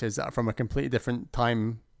characters that are from a completely different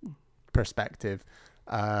time perspective.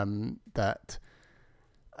 That.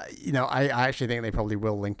 I actually think they probably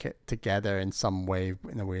will link it together in some way,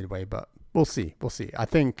 in a weird way, but we'll see. I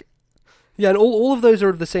think. Yeah, and all of those are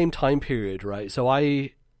of the same time period, right? So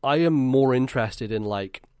I am more interested in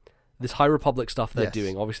like this High Republic stuff they're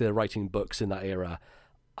doing. Obviously, they're writing books in that era.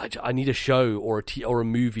 I need a show or a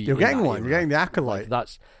movie. You're getting one. You're getting the Acolyte.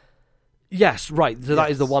 Yes, right. So that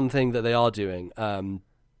is the one thing that they are doing.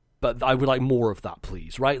 But I would like more of that,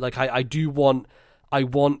 please. Right? Like I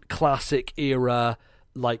want classic era,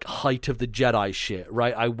 like height of the Jedi shit,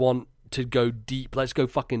 right? I want to go deep. Let's go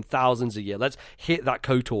fucking thousands a year. Let's hit that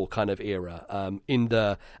KOTOR kind of era in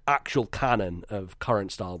the actual canon of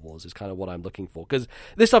current Star Wars is kind of what I'm looking for. Because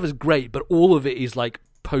this stuff is great, but all of it is like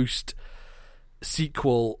post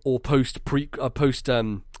sequel or post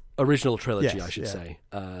original trilogy, Yes, I should yeah. say.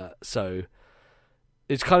 So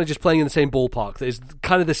it's kind of just playing in the same ballpark. It's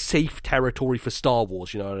kind of the safe territory for Star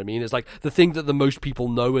Wars, you know what I mean? It's like the thing that the most people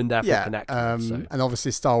know and therefore connect with. So. And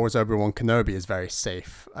obviously Star Wars Obi-Wan Kenobi is very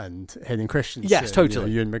safe, and Hayden Christensen. Yes,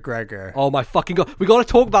 totally. Ewan McGregor. Oh my fucking god, we gotta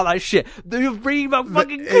talk about that shit. You're bringing about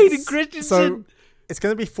fucking Hayden Christensen. So it's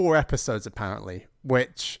going to be 4 episodes apparently,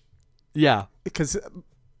 which... Yeah. Because...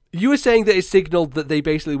 You were saying that it signaled that they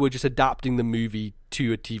basically were just adapting the movie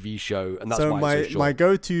to a TV show, and that's why it's so short. My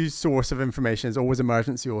go-to source of information is always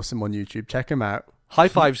Emergency Awesome on YouTube. Check him out. High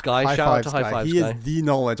fives, guy. Shout out to High Fives, He guy. is the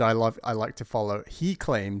knowledge I like to follow. He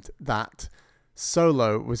claimed that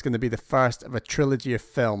Solo was going to be the first of a trilogy of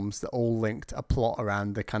films that all linked a plot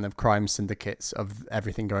around the kind of crime syndicates of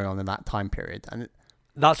everything going on in that time period. And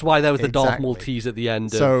That's why there was the Darth Exactly. Maul tease at the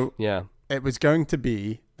end. So it was going to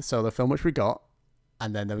be the Solo film, which we got.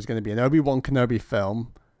 And then there was going to be an Obi-Wan Kenobi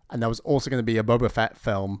film, and there was also going to be a Boba Fett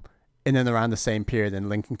film in and around the same period and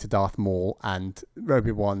linking to Darth Maul and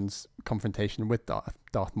Obi-Wan's confrontation with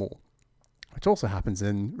Darth Maul, which also happens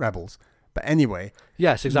in Rebels. But anyway,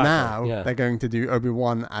 yes, exactly. Now they're going to do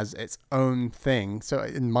Obi-Wan as its own thing. So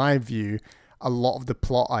in my view, a lot of the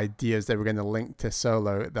plot ideas they were going to link to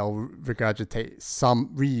Solo, they'll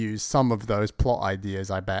reuse some of those plot ideas,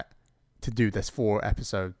 I bet, to do this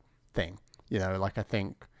 4-episode thing. You know, like I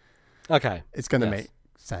think it's going to make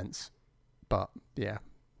sense. But, yeah.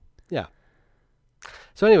 Yeah.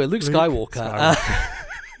 So anyway, Luke Skywalker.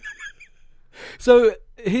 So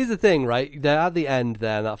here's the thing, right? They're at the end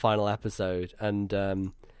there in that final episode, and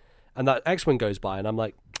that X-Wing goes by, and I'm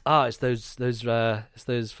like, it's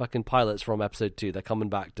those fucking pilots from episode 2. They're coming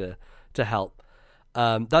back to help.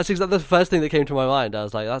 That's exactly the first thing that came to my mind. I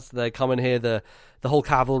was like, they're coming here. The whole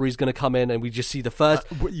cavalry's going to come in, and we just see the first.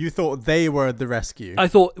 You thought they were the rescue? I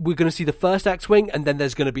thought we're going to see the first X-Wing, and then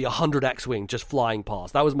there's going to be 100 X-Wing just flying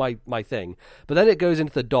past. That was my thing. But then it goes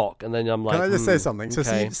into the dock, and then I'm like, can I just say something? So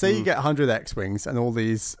okay, say you get 100 X-Wings, and all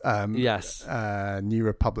these New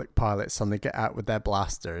Republic pilots suddenly get out with their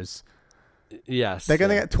blasters. Yes, they're going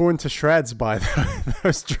to get torn to shreds by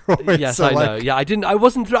those droids. Yes, so I know. Yeah, I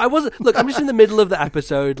wasn't. Look, I'm just in the middle of the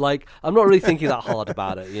episode. Like, I'm not really thinking that hard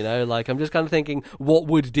about it. You know, like I'm just kind of thinking, what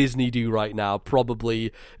would Disney do right now?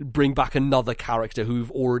 Probably bring back another character who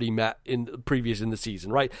we've already met in the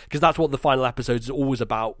season, right? Because that's what the final episode is always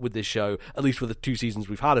about with this show. At least for the 2 seasons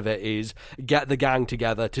we've had of it, is get the gang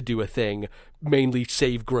together to do a thing. Mainly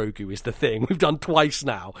save Grogu is the thing. We've done twice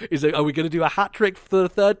now. Are we going to do a hat trick for the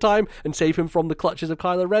 3rd time and save him from the clutches of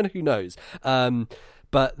Kylo Ren? Who knows?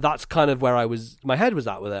 But that's kind of where my head was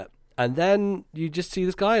at with it. And then you just see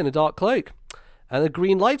this guy in a dark cloak, and a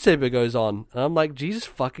green lightsaber goes on, and I'm like, Jesus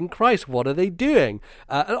fucking Christ, what are they doing?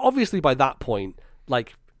 And obviously by that point,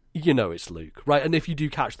 like, you know it's Luke, right? And if you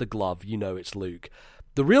do catch the glove, you know it's Luke.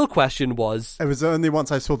 The real question was... It was only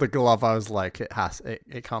once I saw the glove, I was like, it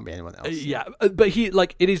can't be anyone else. Yeah, but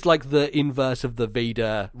it is like the inverse of the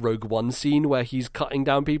Vader Rogue One scene where he's cutting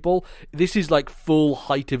down people. This is like full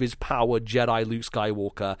height of his power Jedi Luke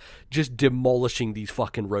Skywalker just demolishing these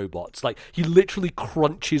fucking robots. Like, he literally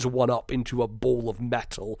crunches one up into a ball of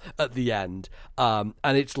metal at the end. And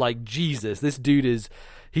it's like, Jesus, this dude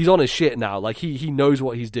he's on his shit now. Like, he knows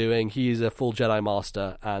what he's doing. He is a full Jedi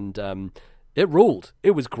Master, and... it ruled.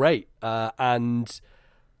 It was great. And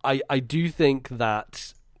I do think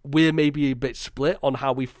that we're maybe a bit split on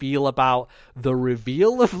how we feel about the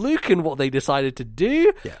reveal of Luke and what they decided to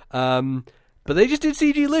do. Yeah. But they just did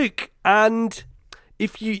CG Luke. And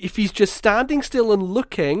if he's just standing still and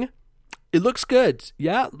looking, it looks good.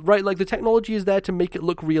 Yeah, right. Like, the technology is there to make it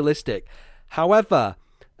look realistic. However,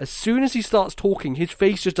 as soon as he starts talking, his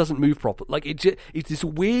face just doesn't move properly. Like, it's this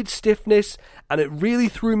weird stiffness, and it really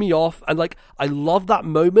threw me off. And, like, I love that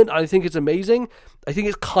moment. I think it's amazing. I think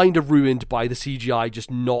it's kind of ruined by the CGI just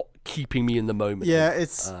not keeping me in the moment. Yeah,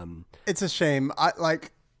 it's a shame.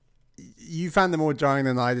 You found it more jarring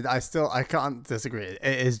than I did. I can't disagree.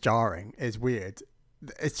 It is jarring. It's weird.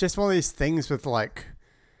 It's just one of these things with, like,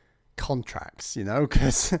 contracts, you know?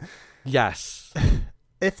 Because... Yes.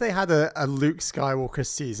 If they had a Luke Skywalker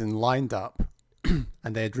season lined up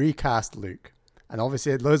and they had recast Luke, and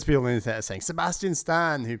obviously loads of people on the internet are saying Sebastian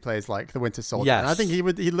Stan, who plays like the Winter Soldier, yes. and I think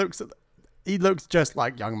he looks he looks just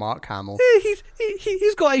like young Mark Hamill.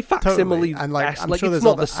 He's got a facsimile, and like I'm like sure it's there's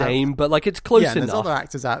not other the same, but like it's close there's enough. other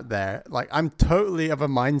actors out there. Like I'm totally of a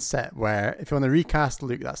mindset where if you want to recast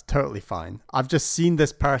Luke, that's totally fine. I've just seen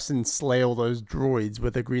this person slay all those droids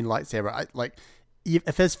with a green lightsaber.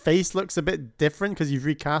 If his face looks a bit different because you've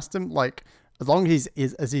recast him, like as long as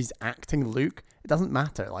he's acting Luke, it doesn't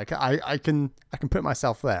matter. Like I can put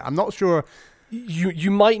myself there. I'm not sure.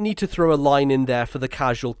 You might need to throw a line in there for the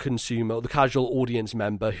casual consumer or the casual audience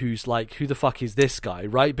member who's like, who the fuck is this guy,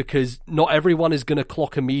 right? Because not everyone is going to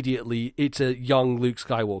clock immediately it's a young Luke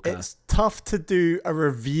Skywalker. It's tough to do a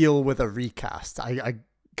reveal with a recast.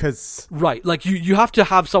 Because right, like you have to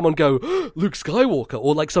have someone go Luke Skywalker,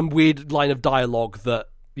 or like some weird line of dialogue that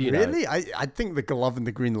really, I think the glove and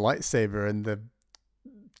the green lightsaber and the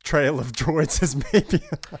trail of droids is maybe.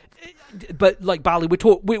 But like Bally,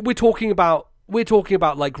 we're talking about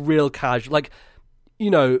like real casual, like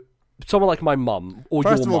someone like my mum or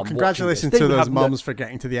First your of all, mum. congratulations to those mums for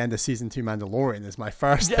getting to the end of season 2 Mandalorian. Is my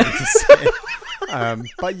first thing to say.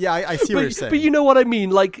 But yeah, I see what you're saying. But you know what I mean?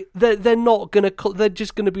 Like they're not gonna. They're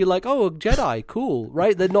just gonna be like, oh, Jedi, cool,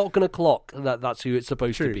 right? They're not gonna clock that's who it's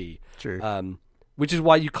supposed to be. True. Which is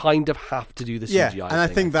why you kind of have to do the CGI. Yeah, and I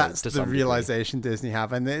think that's the degree. realization Disney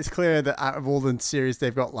have, and it's clear that out of all the series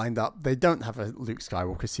they've got lined up, they don't have a Luke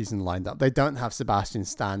Skywalker season lined up. They don't have Sebastian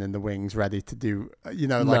Stan in the wings ready to do.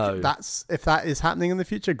 That's if that is happening in the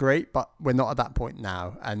future, great. But we're not at that point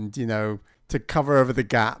now, and to cover over the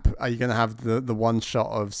gap, are you going to have the one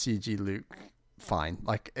shot of CG Luke? Fine,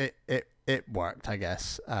 like it worked, I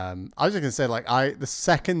guess. I was just going to say, like the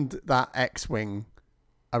second that X-wing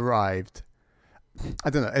arrived. I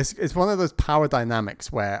don't know. It's one of those power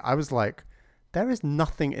dynamics where I was like, there is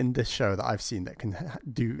nothing in this show that I've seen that can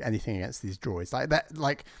do anything against these droids. Like that,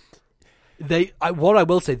 like what I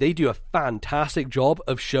will say, they do a fantastic job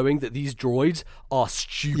of showing that these droids are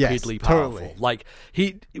stupidly powerful. Totally. Like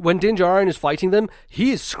when Din Djarin is fighting them, he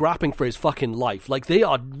is scrapping for his fucking life. Like they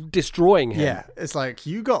are destroying him. Yeah, it's like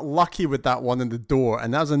you got lucky with that one in the door,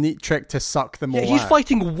 and that was a neat trick to suck them all he's out.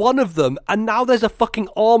 fighting one of them, and now there's a fucking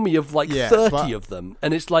army of 30 of them,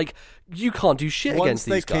 and it's like you can't do shit against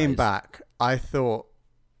these guys. Once they came back, I thought,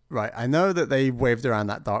 right, I know that they waved around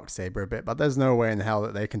that Darksaber a bit, but there's no way in hell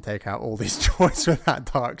that they can take out all these droids with that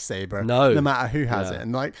Darksaber. No matter who has it.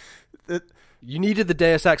 And like, you needed the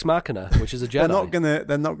Deus Ex Machina, which is a Jedi.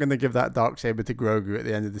 They're not gonna give that Darksaber to Grogu at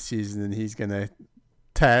the end of the season, and he's gonna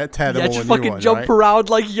tear them all. Just fucking jump around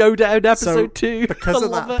like Yoda in episode 2. Because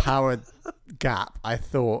of that power gap, I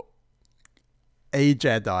thought a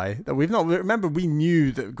Jedi that we've not remember we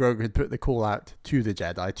knew that Grogu had put the call out to the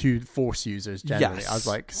Jedi, to Force users generally. Yes. I was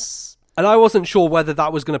like, and I wasn't sure whether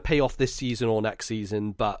that was going to pay off this season or next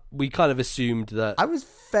season, but we kind of assumed that. I was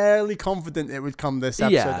fairly confident it would come this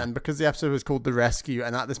episode, and because the episode was called The Rescue,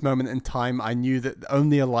 and at this moment in time I knew that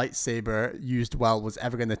only a lightsaber used well was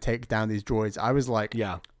ever going to take down these droids, I was like,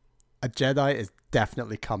 a Jedi is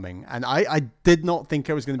definitely coming, and I did not think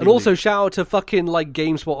it was going to be. And also Luke. shout out to fucking like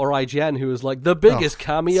GameSpot or IGN, who was like the biggest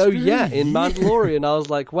cameo yet in Mandalorian. I was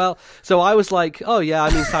like, well, so I was like, oh yeah,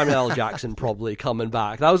 I mean Samuel L. Jackson probably coming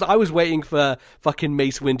back. I was waiting for fucking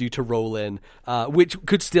Mace Windu to roll in, which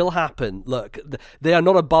could still happen. Look, they are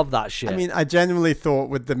not above that shit. I mean, I genuinely thought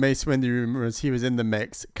with the Mace Windu rumors, he was in the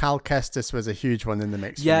mix. Cal Kestis was a huge one in the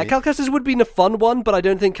mix. Yeah, Cal Kestis would have been a fun one, but I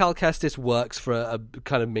don't think Cal Kestis works for a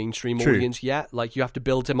kind of mainstream audience yet. Like, you have to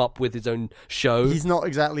build him up with his own show. He's not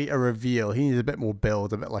exactly a reveal. He needs a bit more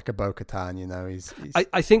build, a bit like a Bo-Katan, He's...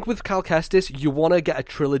 I think with Cal Kestis, you want to get a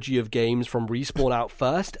trilogy of games from Respawn out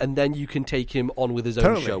first, and then you can take him on with his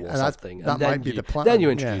own show or something. That might be the plan. Then you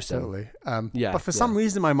introduce him. Totally. But for some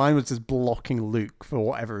reason, my mind was just blocking Luke for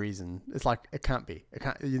whatever reason. It's like, it can't be. It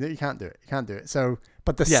can't. You can't do it. You can't do it. So,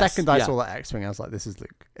 but the second I saw that X-Wing, I was like, this is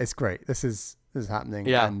Luke. It's great. This is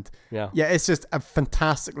happening. And it's just a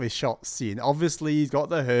fantastically shot scene. Obviously, he's got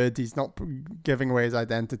the hood. He's not giving away his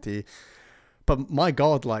identity. But my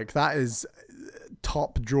God, like, that is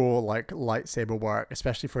top draw, like, lightsaber work,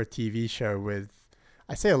 especially for a TV show with,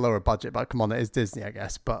 I say a lower budget, but come on, it is Disney, I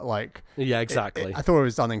guess. But like, yeah, exactly. I thought it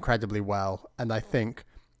was done incredibly well. And I think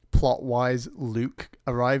plot-wise, Luke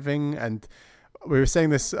arriving, and we were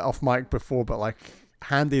saying this off mic before, but like,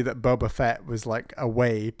 handy that Boba Fett was like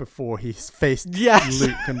away before he faced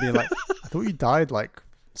Luke and being like, I thought you died like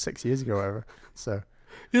 6 years ago or whatever. So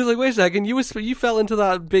he was like, wait a second, you fell into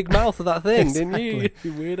that big mouth of that thing, didn't you?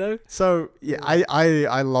 You weirdo. So yeah,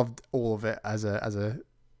 I loved all of it as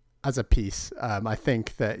a piece. I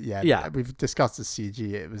think that we've discussed the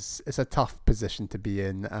CG. It's a tough position to be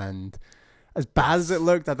in, and as bad as it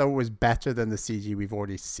looked, I thought it was better than the CG we've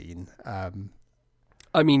already seen.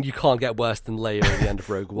 I mean, you can't get worse than Leia at the end of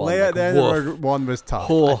Rogue One. Leia at the end of Rogue One was tough.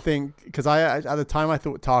 I Woof. think because at the time I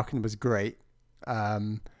thought Tarkin was great.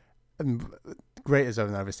 And great is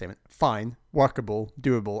an overstatement. Fine, workable,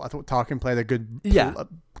 doable. I thought Tarkin played a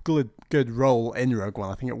good role in Rogue One.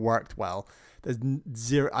 I think it worked well. There's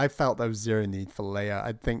zero. I felt there was zero need for Leia.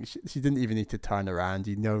 I think she didn't even need to turn around.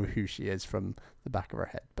 You know who she is from the back of her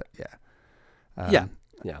head. But yeah.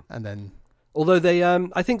 And then, although they,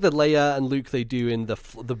 I think that Leia and Luke they do in the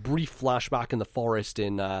brief flashback in the forest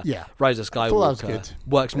in Rise of Skywalker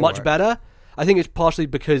works much better. I think it's partially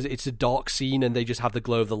because it's a dark scene and they just have the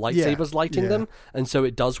glow of the lightsabers lighting them, and so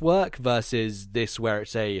it does work. Versus this, where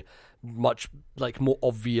it's a much more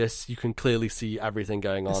obvious. You can clearly see everything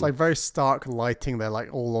going on. It's like very stark lighting. They're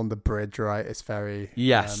like all on the bridge, right? It's very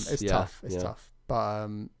it's tough. It's tough, but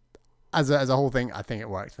as a whole thing, I think it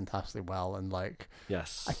worked fantastically well. And I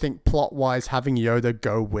think plot wise, having Yoda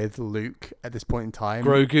go with Luke at this point in time.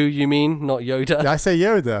 Grogu, you mean, not Yoda? Did I say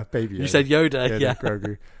Yoda, baby? You said Yoda, yeah.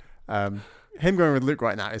 Grogu. Him going with Luke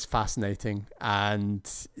right now is fascinating, and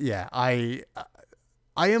I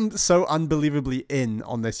am so unbelievably in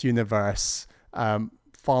on this universe,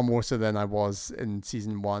 far more so than I was in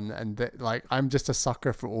season 1, and I'm just a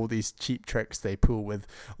sucker for all these cheap tricks they pull with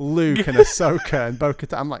Luke and Ahsoka and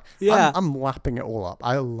Bo-Katan. I'm like, I'm lapping it all up.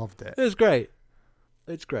 I loved it. It's great.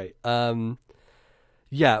 Were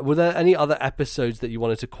there any other episodes that you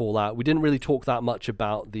wanted to call out? We didn't really talk that much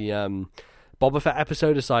about the Boba Fett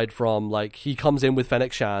episode, aside from he comes in with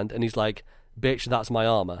Fennec Shand and he's like, bitch, that's my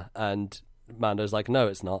armor, and Mando's like, no,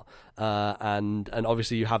 it's not. And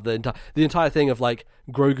obviously you have the entire thing of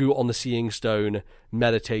Grogu on the Seeing Stone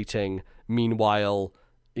meditating. Meanwhile,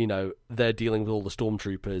 they're dealing with all the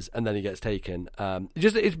stormtroopers, and then he gets taken.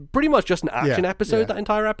 It's pretty much just an action episode. That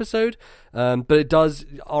entire episode. But it does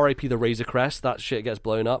R.I.P. the Razor Crest. That shit gets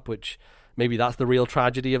blown up, which maybe that's the real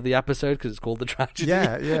tragedy of the episode because it's called the tragedy.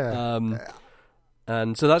 Yeah.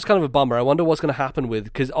 And so that's kind of a bummer. I wonder what's going to happen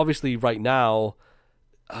because obviously right now,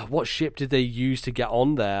 what ship did they use to get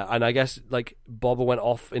on there? And I guess Boba went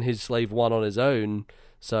off in his Slave One on his own.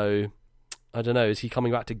 So I don't know. Is he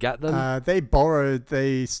coming back to get them?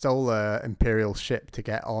 They stole a Imperial ship to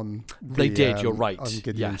get on. They did. You're right. On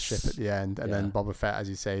Gideon's ship at the end, and then Boba Fett, as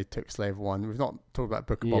you say, took Slave One. We've not talked about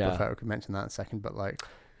Book of Boba Fett. We could mention that in a second, but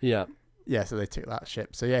so they took that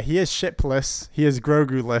ship. So he is shipless. He is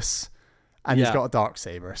Grogu-less. And he's got a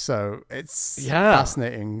Darksaber, so it's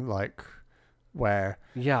fascinating, where...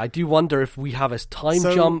 Yeah, I do wonder if we have a time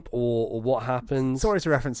jump or what happens. Sorry to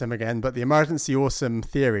reference him again, but the emergency awesome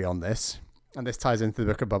theory on this, and this ties into the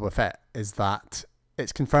Book of Boba Fett, is that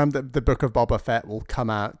it's confirmed that the Book of Boba Fett will come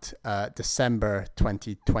out December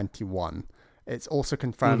 2021. It's also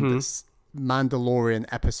confirmed that Mandalorian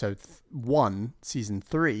Episode 1, Season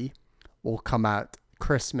 3, will come out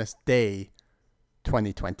Christmas Day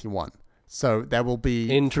 2021. So there will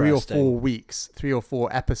be 3 or 4 weeks, 3 or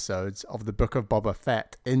 4 episodes of the Book of Boba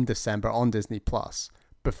Fett in December on Disney Plus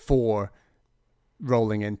before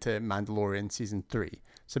rolling into Mandalorian Season 3.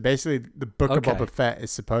 So basically, the Book of Boba Fett is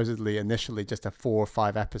supposedly initially just a 4 or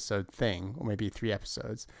 5 episode thing, or maybe 3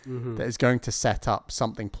 episodes, that is going to set up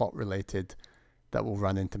something plot related that will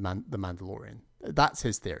run into the Mandalorian. That's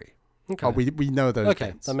his theory. Okay. We know those dates.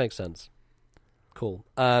 Okay, that makes sense. Cool.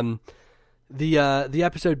 The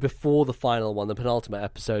episode before the final one, the penultimate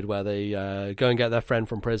episode where they go and get their friend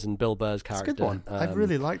from prison, Bill Burr's character. It's a good one. I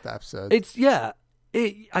really like that episode.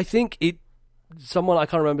 I think I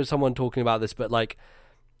can't remember someone talking about this, but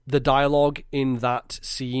the dialogue in that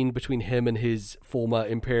scene between him and his former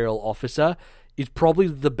Imperial officer is probably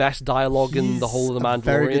the best dialogue in the whole of the Mandalorian. He's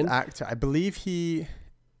a very good actor. I believe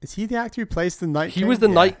is he the actor who plays the Night King? He was the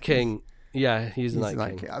Night King. Yeah, he's the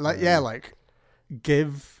Night King.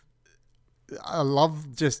 I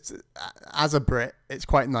love just as a Brit, it's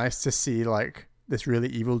quite nice to see this really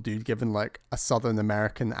evil dude given a Southern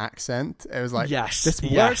American accent. It was this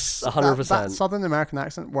works. 100%. That Southern American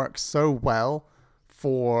accent works so well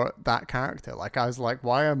for that character. I was like,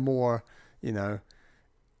 why are more,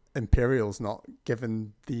 Imperials not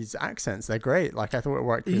given these accents? They're great. I thought it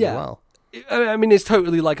worked really well. I mean, it's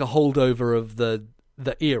totally a holdover of the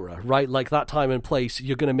era, right? That time and place,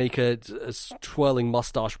 you're going to make a twirling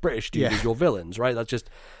mustache British dude as your villains, right? That's just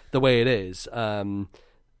the way it is.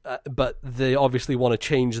 But they obviously want to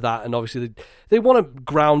change that, and obviously they want to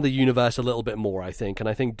ground the universe a little bit more, I think. And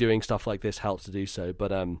I think doing stuff like this helps to do so.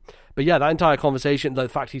 But yeah, that entire conversation, the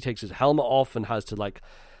fact he takes his helmet off and has to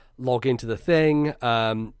log into the thing,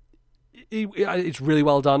 it's really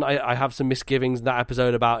well done. I have some misgivings in that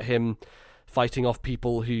episode about him fighting off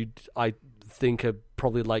people who I think are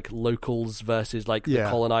probably like locals versus like the Yeah.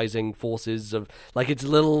 colonizing forces of like it's a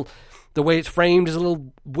little the way it's framed is a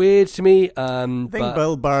little weird to me. I think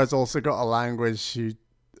Bill Burr's also got a language. He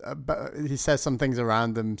says some things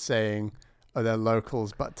around them saying, "Oh, they're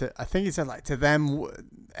locals," but I think he said like to them,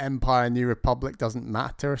 Empire, New Republic doesn't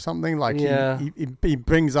matter or something. Like he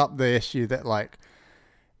brings up the issue that like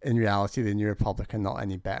in reality the New Republic are not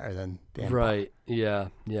any better than the Empire. Right. Yeah.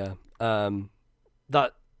 Yeah. So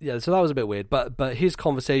that was a bit weird, but his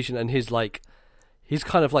conversation and his like. He's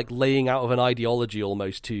kind of like laying out of an ideology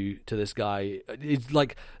almost to this guy. It's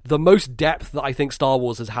like the most depth that I think Star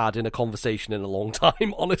Wars has had in a conversation in a long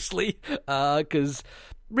time, honestly. Because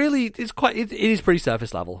really, it is pretty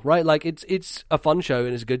surface level, right? Like it's a fun show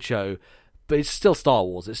and it's a good show, but it's still Star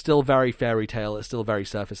Wars. It's still very fairy tale. It's still very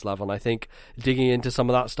surface level. And I think digging into some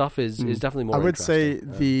of that stuff is definitely more. I would say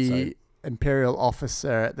interesting. the Imperial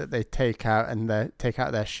officer that they take out and take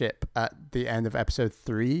out their ship at the end of episode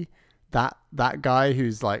 3. That guy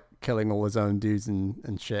who's like killing all his own dudes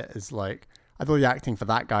and shit is like, I thought the acting for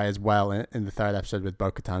that guy as well in the 3rd episode with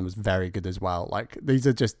Bo-Katan was very good as well. Like these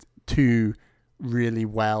are just 2 really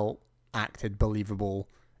well acted, believable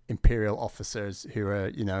Imperial officers who are,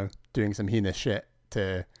 you know, doing some heinous shit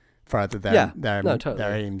to further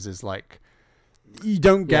their aims. Is like, you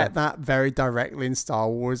don't get that very directly in Star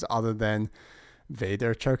Wars other than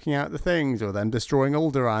Vader choking out the things or them destroying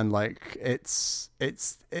Alderaan. Like it's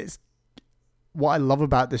what I love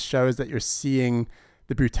about this show is that you're seeing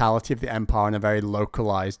the brutality of the Empire on a very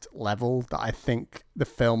localized level that I think the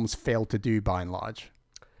films fail to do by and large.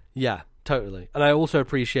 Yeah, totally. And I also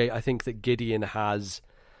appreciate, I think that Gideon has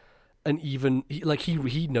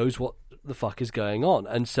he knows what the fuck is going on.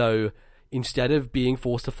 And so instead of being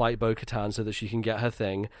forced to fight Bo-Katan so that she can get her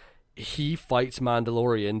thing, he fights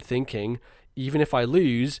Mandalorian thinking, even if I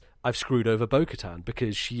lose, I've screwed over Bo-Katan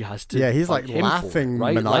because she has to. Yeah, he's like him laughing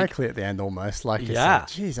right? maniacally at the end, almost like,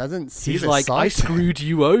 "Jeez, I didn't see." He's this like, side. "I screwed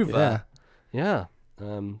you over." Yeah.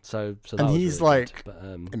 So that and was he's really like good, but,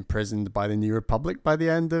 imprisoned by the New Republic by the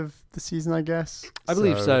end of the season, I guess. I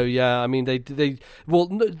believe so. Yeah, I mean doesn't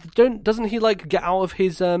he like get out of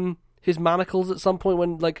his manacles at some point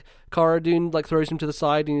when like Cara Dune like throws him to the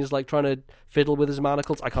side and he's like trying to fiddle with his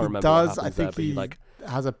manacles? I can't remember. Does what I think there, he like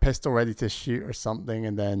has a pistol ready to shoot or something,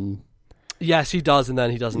 and then yes, he does, and then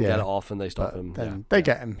he doesn't get it off, and they stop him. Then they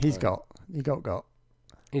get him. He got.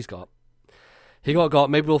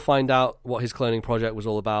 Maybe we'll find out what his cloning project was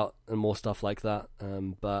all about and more stuff like that.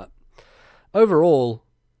 But overall,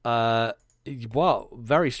 wow,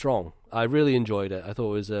 very strong. I really enjoyed it. I thought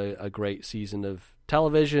it was a great season of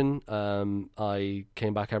television. I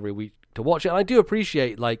came back every week to watch it, and I do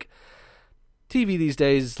appreciate like TV these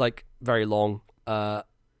days is like very long.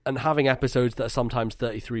 And having episodes that are sometimes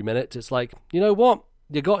 33 minutes, it's like, you know what?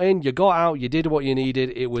 You got in, you got out, you did what you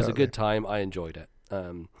needed. It was a good time. I enjoyed it.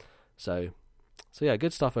 So yeah,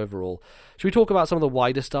 good stuff overall. Should we talk about some of the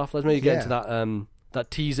wider stuff? Let's maybe get into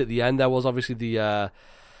that tease at the end. There was obviously the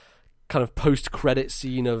kind of post-credit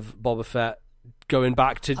scene of Boba Fett going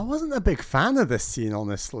back to... I wasn't a big fan of this scene,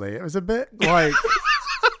 honestly. It was a bit like...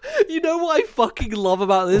 You know what I fucking love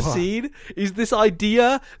about this scene? Is this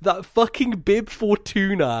idea that fucking Bib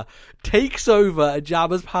Fortuna takes over at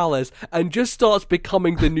Jabba's palace and just starts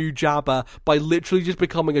becoming the new Jabba by literally just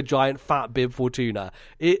becoming a giant fat Bib Fortuna.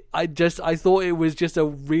 I thought it was just a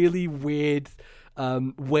really weird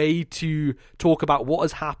way to talk about what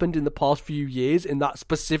has happened in the past few years in that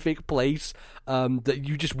specific place that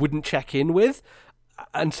you just wouldn't check in with.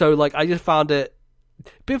 And so like I just found it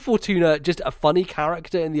Bib Fortuna, just a funny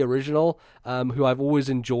character in the original, who I've always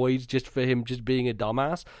enjoyed just for him just being a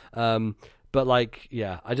dumbass. But like,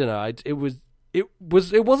 yeah, I don't know. It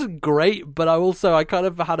wasn't great, but I kind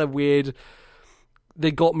of had a weird. They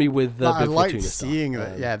got me with the. I Bib liked Fortuna seeing stuff.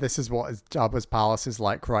 that. Yeah, this is what Jabba's palace is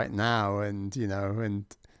like right now, and and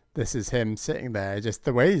this is him sitting there. Just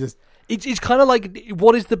the way he just. It's kind of like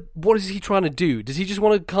what is he trying to do? Does he just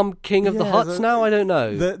want to become king of the Hutts now? I don't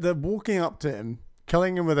know. The walking up to him,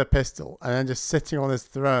 killing him with a pistol, and then just sitting on his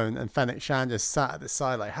throne, and Fennec Shan just sat at the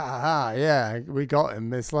side like, ha ha, yeah, we got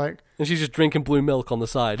him. It's like, and she's just drinking blue milk on the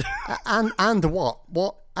side. and what,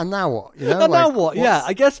 and now what? And now what? Yeah,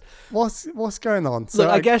 I guess what's going on? So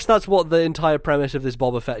look, I guess that's what the entire premise of this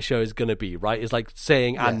Boba Fett show is going to be, right? Is like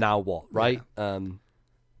saying, and now what, right? Yeah.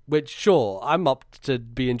 Which, sure, I'm up to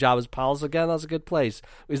be in Jabba's palace again. That's a good place.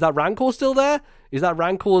 Is that Rancor still there? Is that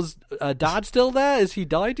Rancor's dad still there? Has he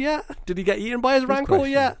died yet? Did he get eaten by his Rancor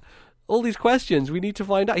yet? All these questions we need to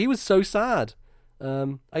find out. He was so sad.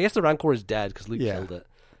 I guess the Rancor is dead because Luke killed it.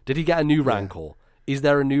 Did he get a new Rancor? Is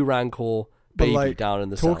there a new Rancor baby down in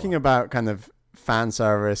the cellar? Talking about kind of fan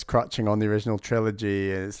service, crutching on the original trilogy.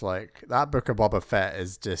 It's like that Book of Boba Fett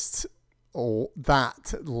is just all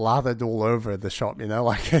that lathered all over the shop,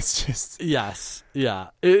 like it's just Yes, yeah,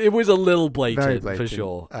 it was a little very blatant, blatant. for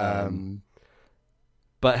sure.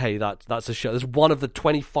 But hey, that's a show. That's one of the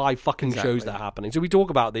 25 fucking shows that are happening. So we talk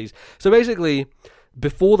about these. So basically,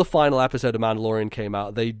 before the final episode of Mandalorian came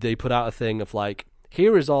out, they put out a thing of like,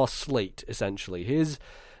 here is our slate, essentially. Here's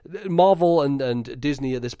Marvel and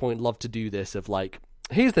Disney at this point love to do this of like,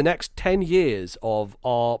 here's the next 10 years of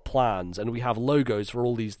our plans, and we have logos for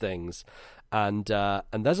all these things. And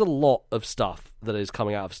there's a lot of stuff that is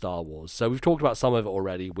coming out of Star Wars. So we've talked about some of it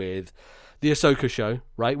already with the Ahsoka show,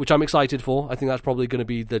 right? Which I'm excited for. I think that's probably going to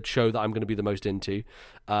be the show that I'm going to be the most into.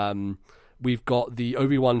 We've got the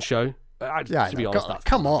Obi-Wan show. To be honest,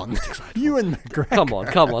 come on, Ewan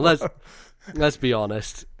McGregor. Come on. Let's be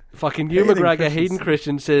honest. Fucking Ewan McGregor, Hayden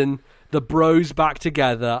Christensen, the bros back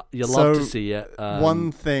together. You love to see it.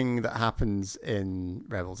 One thing that happens in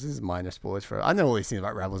Rebels, this is minor spoilers for. I know all these things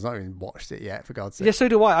about Rebels. I've not even watched it yet, for God's sake. Yeah, so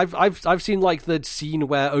do I. I've seen like the scene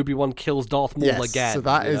where Obi-Wan kills Darth Maul again. So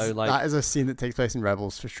that is a scene that takes place in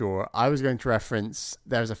Rebels for sure. I was going to reference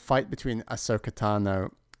there's a fight between Ahsoka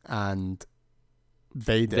Tano and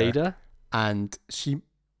Vader. And she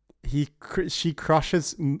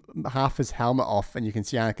crushes half his helmet off, and you can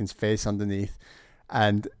see Anakin's face underneath.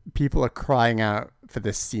 And people are crying out for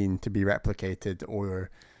this scene to be replicated,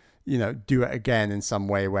 or do it again in some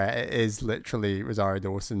way where it is literally Rosario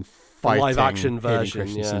Dawson fighting live action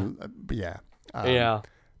version. Yeah.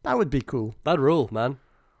 That would be cool. That'd rule, man.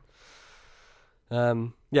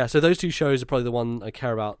 So those two shows are probably the one I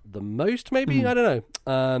care about the most. Maybe I don't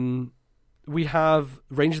know. We have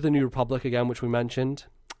Rangers of the New Republic again, which we mentioned,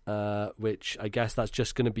 which I guess that's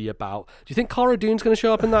just going to be about... Do you think Cara Dune's going to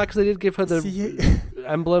show up in that? Because they did give her the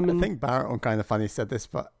emblem. I think Barrett on Kind of Funny said this,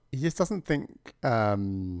 but he just doesn't think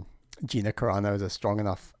Gina Carano is a strong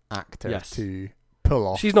enough actor to pull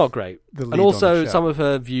off. She's not great. And also, some of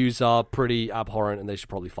her views are pretty abhorrent, and they should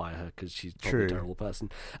probably fire her because she's probably a terrible person.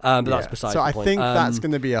 But that's beside the point. So I think that's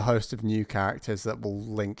going to be a host of new characters that will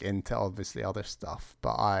link into obviously other stuff.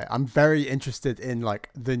 But I'm very interested in like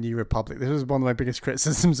the New Republic. This was one of my biggest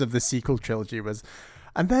criticisms of the sequel trilogy was,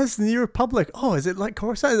 and there's the New Republic. Oh, is it like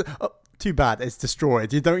Coruscant? Oh, too bad, it's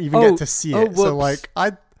destroyed. You don't even get to see it. Whoops. So like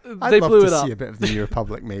I'd love to see a bit of the New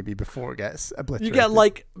Republic maybe before it gets obliterated. You get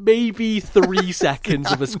like maybe 3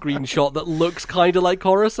 seconds of a screenshot that looks kind of like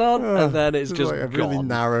Coruscant, and then it's just like a really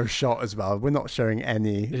narrow shot as well. We're not showing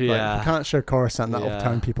any. Yeah, we can't show Coruscant. That'll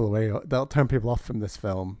turn people away. That'll turn people off from this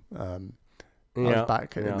film. I was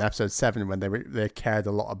back in episode 7 when they cared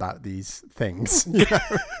a lot about these things.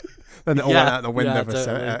 Then it all went out the window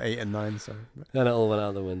for 8 and 9. So then it all went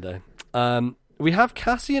out the window. We have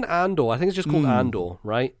Cassian Andor. I think it's just called Andor,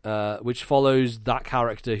 right? Which follows that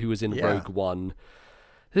character who was in Rogue One.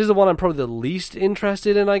 This is the one I'm probably the least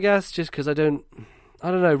interested in, I guess, just because I don't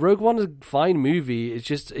know. Rogue One is a fine movie.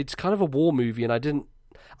 It's kind of a war movie, and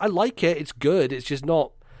I like it. It's good. It's just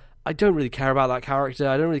not. I don't really care about that character.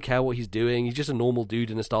 I don't really care what he's doing. He's just a normal dude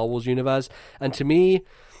in a Star Wars universe, and to me,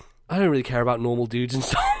 I don't really care about normal dudes in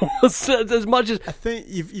Star Wars as much as... I think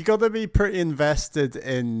you got to be pretty invested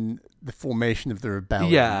in the formation of the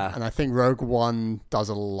rebellion. Yeah. And I think Rogue One does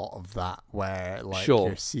a lot of that, where like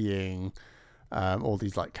you're seeing all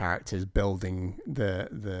these like characters building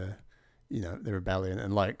the rebellion.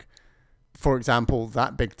 And like, for example,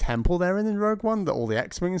 that big temple they're in Rogue One that all the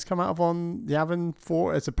X-Wings come out of on Yavin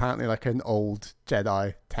 4 is apparently like an old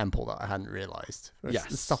Jedi temple that I hadn't realized.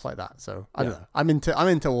 It's stuff like that. So I don't know. I'm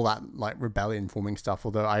into all that like rebellion forming stuff.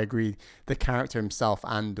 Although I agree, the character himself,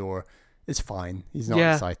 Andor, is fine. He's not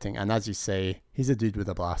exciting, and as you say, he's a dude with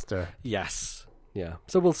a blaster. Yes. Yeah,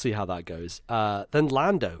 so we'll see how that goes. Then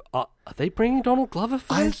Lando. Are they bringing Donald Glover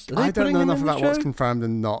for this? I don't know enough about what's confirmed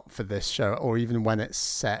and not for this show, or even when it's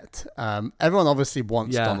set. Everyone obviously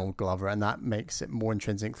wants Donald Glover, and that makes it more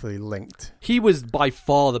intrinsically linked. He was by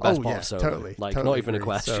far the best part of Solo. Totally. Not even a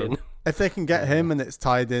question. So if they can get him and it's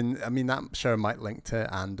tied in, I mean, that show might link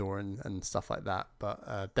to Andor and stuff like that.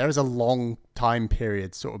 But there is a long time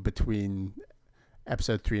period sort of between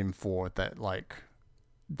episode 3 and 4 that like...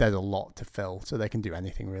 there's a lot to fill, so they can do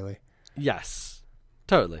anything really. Yes,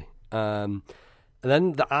 totally. And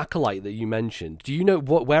then the Acolyte that you mentioned. Do you know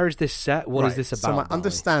where is this set? What is this about? So my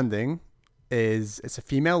understanding is it's a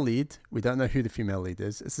female lead. We don't know who the female lead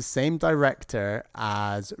is. It's the same director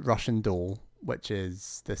as Russian Doll, which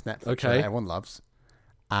is this Netflix show that everyone loves.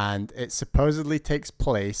 And it supposedly takes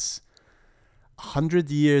place 100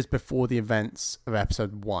 years before the events of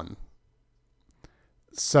episode 1.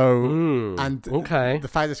 So, Mm, okay. the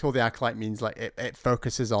fact it's called the Acolyte means like it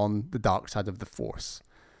focuses on the dark side of the Force.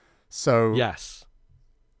 So, Yes.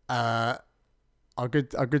 our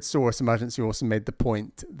good source, Emergency Awesome, made the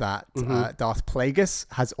point that Darth Plagueis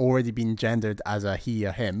has already been gendered as a he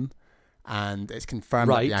or him, and it's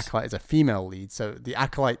confirmed that the Acolyte is a female lead. So the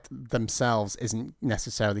Acolyte themselves isn't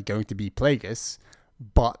necessarily going to be Plagueis,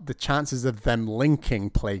 but the chances of them linking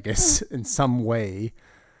Plagueis in some way.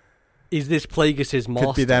 Is this Plagueis' master?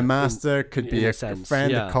 Could be their master, could be a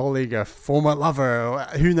friend, a colleague, a former lover,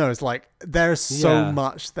 who knows? Like, there's so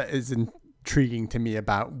much that is intriguing to me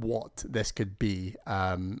about what this could be,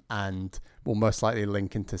 and will most likely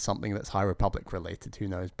link into something that's High Republic related, who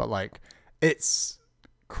knows? But, like, it's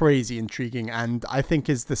crazy intriguing, and I think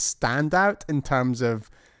is the standout in terms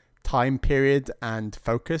of time period and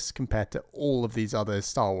focus compared to all of these other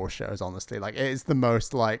Star Wars shows, honestly. Like, it is the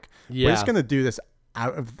most, like, we're just going to do this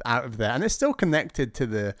out of there, and it's still connected to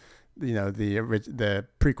the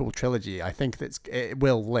prequel trilogy. I think it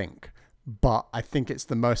will link, but I think it's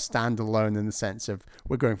the most standalone in the sense of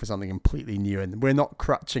we're going for something completely new, and we're not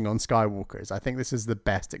crutching on Skywalkers. I think this is the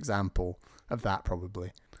best example of that,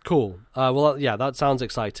 probably. Cool. Well, yeah, that sounds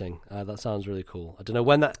exciting. That sounds really cool. I don't know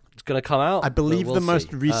when that's going to come out. I believe we'll the see.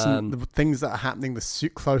 most recent the things that are happening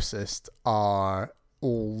the closest are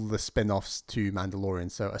all the spin-offs to Mandalorian,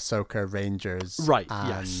 so Ahsoka, Rangers, right?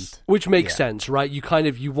 Yes, which makes sense, right?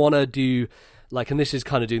 You want to do like, and this is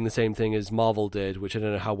kind of doing the same thing as Marvel did, which I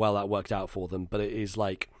don't know how well that worked out for them, but it is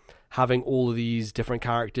like having all of these different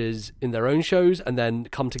characters in their own shows and then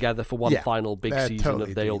come together for one final big season totally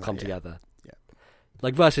of they all come together. Yeah,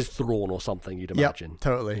 like versus Thrawn or something, you'd imagine.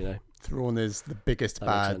 Totally. You know? Thrawn is the biggest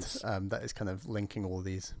bad that is kind of linking all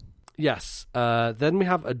these. Yes. Then we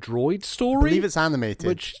have a droid story. I believe it's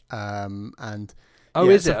animated. Is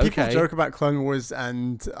so it? People Okay. joke about Clone Wars,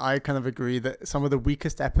 and I kind of agree that some of the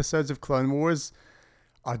weakest episodes of Clone Wars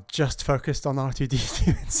are just focused on R2-D2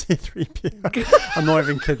 and C-3PO. I'm not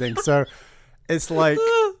even kidding. So it's like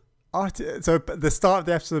so the start of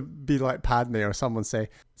the episode would be like Padme or someone say,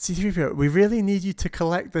 C-3PO, we really need you to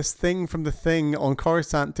collect this thing from the thing on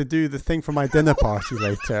Coruscant to do the thing for my dinner party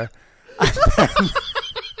later.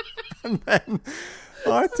 And then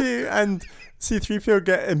R2 and C-3PO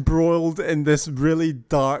get embroiled in this really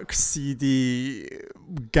dark, seedy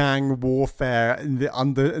gang warfare in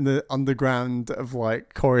the underground of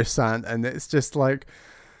like Coruscant, and it's just like,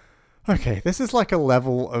 okay, this is like a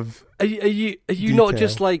level of. Are you not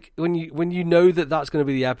just like when you know that that's going to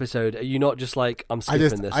be the episode? Are you not just like, I'm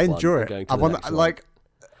skipping this? I enjoy it. I want like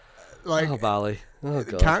oh, Bally. Oh,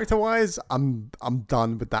 God. Character-wise, I'm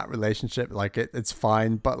done with that relationship. Like it's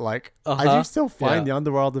fine, but like I do still find the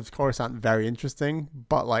underworld of Coruscant very interesting.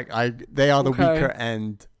 But like they are the weaker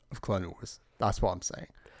end of Clone Wars. That's what I'm saying.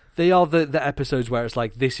 They are the episodes where it's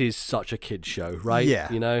like, this is such a kid show, right?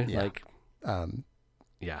 Yeah, you know, like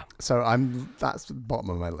yeah. So that's the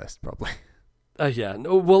bottom of my list probably. Yeah.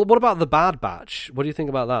 Well, what about the Bad Batch? What do you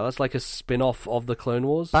think about that? That's like a spin-off of the Clone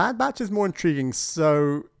Wars. Bad Batch is more intriguing.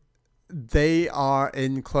 So they are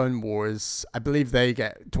in Clone Wars. I believe they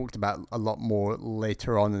get talked about a lot more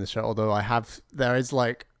later on in the show. Although there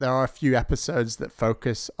are a few episodes that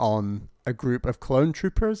focus on a group of clone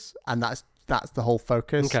troopers, and that's the whole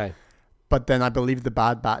focus. Okay. But then I believe the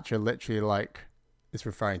Bad Batch are literally like, it's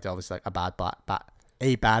referring to obviously like a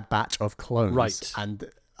bad batch of clones. Right. And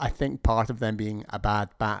I think part of them being a bad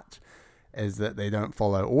batch is that they don't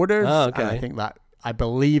follow orders. Oh, okay. And I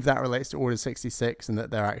believe that relates to Order 66, and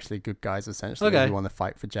that they're actually good guys, essentially. Okay. Who want to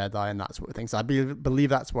fight for Jedi and that sort of thing. So I believe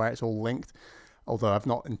that's where it's all linked, although I've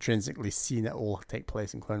not intrinsically seen it all take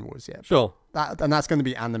place in Clone Wars yet. Sure. And that's going to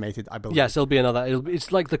be animated, I believe. Yes, it'll be another.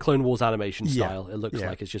 It's like the Clone Wars animation style. It looks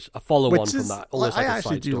like it's just a follow-on from that. Almost like I a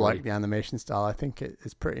actually side do story. like the animation style. I think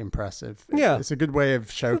it's pretty impressive. Yeah. It's a good way of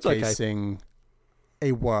showcasing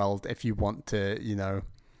a world if you want to,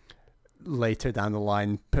 later down the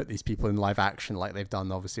line put these people in live action like they've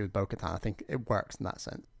done obviously with Bo-Katan. I think it works in that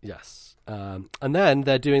sense. Yes. And then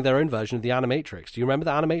they're doing their own version of the Animatrix. Do you remember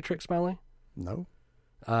the Animatrix, Mally? No.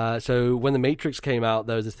 So when the Matrix came out,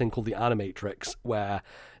 there was this thing called the Animatrix, where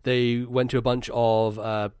they went to a bunch of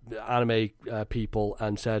anime people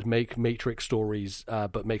and said, make Matrix stories,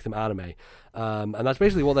 but make them anime. And that's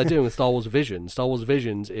basically what they're doing with Star Wars Visions. Star Wars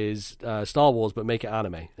Visions is Star Wars, but make it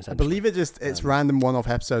anime, essentially. I believe it's random one-off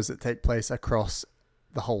episodes that take place across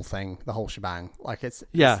the whole thing, the whole shebang. Like it's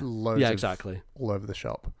loads exactly all over the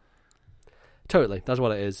shop. Totally, that's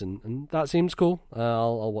what it is, and that seems cool.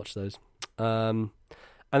 I'll watch those.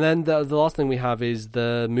 And then the last thing we have is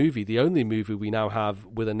the movie, the only movie we now have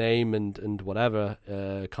with a name and whatever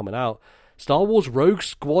coming out, Star Wars Rogue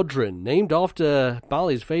Squadron, named after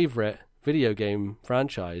Bally's favorite video game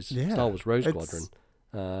franchise, Star Wars Rogue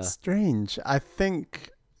Squadron. Strange. I think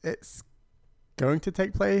it's going to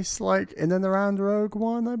take place like in and around Rogue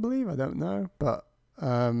One, I believe. I don't know, but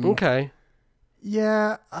okay.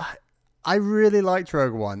 Yeah, I really liked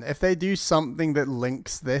Rogue One. If they do something that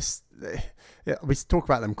links this, we talk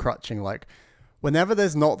about them crutching. Like, whenever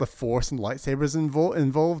there's not the Force and lightsabers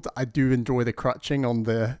involved, I do enjoy the crutching on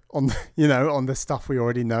the stuff we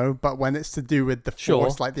already know. But when it's to do with the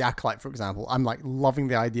Force, like the Acolyte, for example, I'm like loving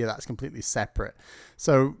the idea that's completely separate.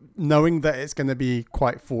 So knowing that it's going to be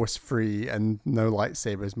quite Force free and no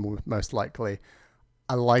lightsabers, most likely,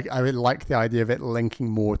 I would like the idea of it linking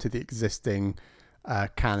more to the existing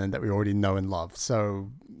canon that we already know and love. So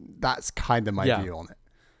that's kind of my view on it.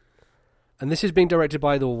 And this is being directed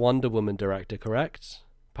by the Wonder Woman director, correct?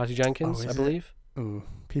 Patty Jenkins, I believe. Ooh,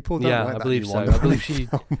 people don't like that. I believe so. I believe she.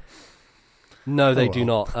 No, they do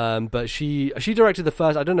not. But she directed the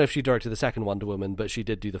first. I don't know if she directed the second Wonder Woman, but she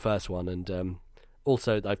did do the first one. And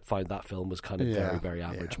also, I find that film was kind of very, very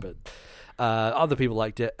average. But other people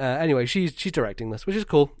liked it. Anyway, she's directing this, which is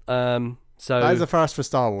cool. So that is a first for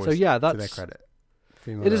Star Wars. So yeah, that's to their credit.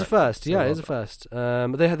 It is a first, it is a first.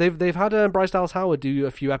 They've had Bryce Dallas Howard do a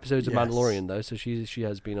few episodes of Mandalorian though, so she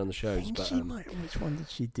has been on the shows. Which one did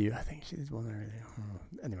she do? I think she did one already.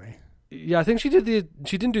 Anyway, yeah, I think she didn't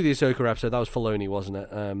do the Ahsoka episode. That was Filoni, wasn't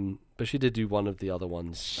it? But she did do one of the other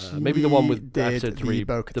ones. Maybe the one with episode 3,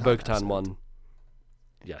 the Bo-Katan one.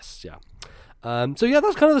 Yes, yeah. So yeah,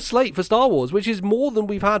 that's kind of the slate for Star Wars, which is more than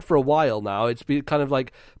we've had for a while now. It's been kind of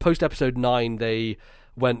like post episode 9, they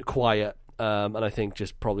went quiet. And I think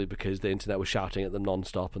just probably because the internet was shouting at them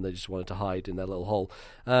non-stop and they just wanted to hide in their little hole.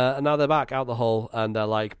 And now they're back out the hole and they're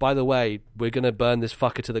like, by the way, we're going to burn this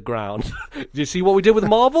fucker to the ground. Do you see what we did with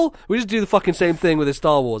Marvel? We just do the fucking same thing with the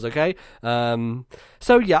Star Wars, okay?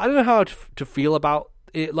 So yeah, I don't know how to feel about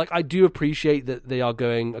it. Like, I do appreciate that they are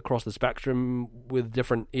going across the spectrum with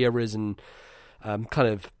different eras and kind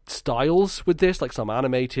of styles with this, like some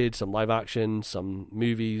animated, some live action, some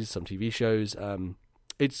movies, some TV shows.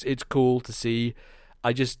 It's cool to see.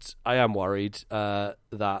 I am worried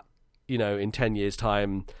that, in 10 years'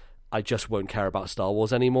 time, I just won't care about Star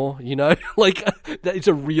Wars anymore, Like, it's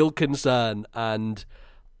a real concern. And,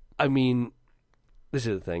 I mean, this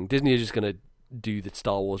is the thing. Disney is just going to do the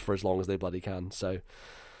Star Wars for as long as they bloody can, so...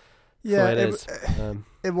 Yeah,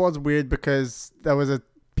 it was weird because there was a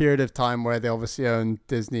period of time where they obviously owned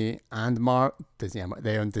Disney and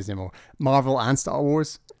they owned Disney more. Marvel and Star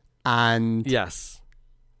Wars. And... Yes.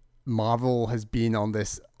 Marvel has been on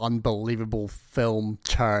this unbelievable film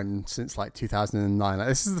churn since like 2009. Like,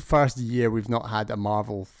 this is the first year we've not had a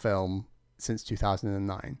Marvel film since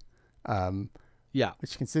 2009.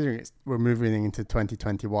 Which, considering we're moving into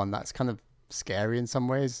 2021, that's kind of scary in some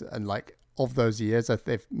ways. And like of those years,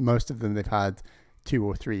 most of them they've had 2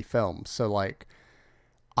 or 3 films. So like,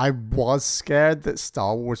 I was scared that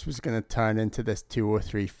Star Wars was going to turn into this 2 or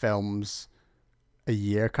 3 films a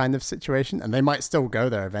year kind of situation, and they might still go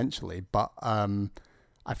there eventually, but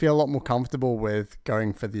I feel a lot more comfortable with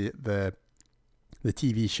going for the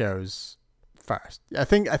TV shows first. I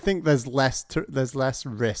think there's less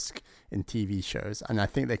risk in TV shows, and I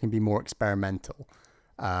think they can be more experimental.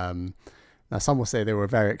 Now some will say they were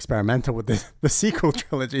very experimental with the sequel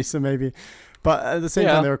trilogy, so maybe, but at the same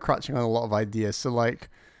time they were crutching on a lot of ideas. So like,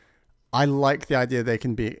 I like the idea they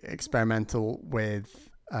can be experimental with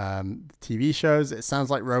TV shows. It sounds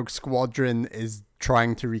like Rogue Squadron is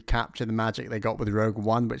trying to recapture the magic they got with Rogue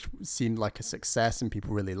One, which seemed like a success and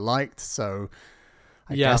people really liked. So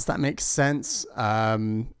I guess that makes sense.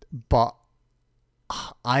 But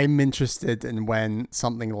I'm interested in when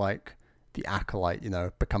something like The Acolyte,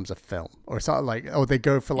 becomes a film, or something like, they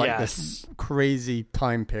go for like this crazy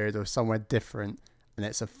time period or somewhere different, and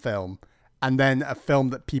it's a film, and then a film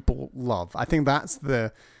that people love. I think that's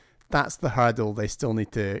the hurdle they still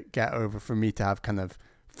need to get over for me to have kind of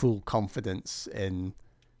full confidence in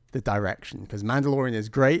the direction. Because Mandalorian is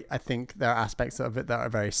great. I think there are aspects of it that are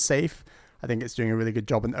very safe. I think it's doing a really good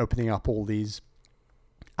job in opening up all these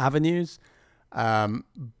avenues.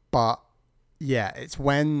 But yeah, it's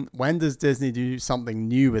when does Disney do something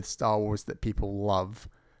new with Star Wars that people love?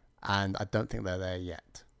 And I don't think they're there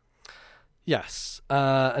yet. Yes.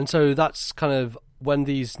 And so that's kind of when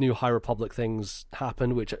these new High Republic things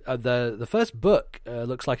happen, which the first book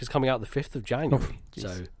looks like is coming out the 5th of January.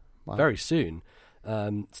 So very soon.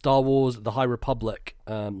 Star Wars, The High Republic,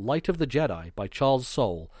 Light of the Jedi by Charles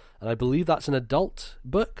Soule. And I believe that's an adult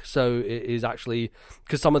book. So it is actually,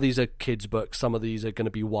 because some of these are kids' books, some of these are going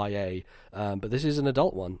to be YA. But this is an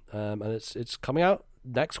adult one. And it's coming out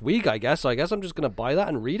next week, I guess. So I guess I'm just going to buy that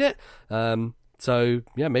and read it. So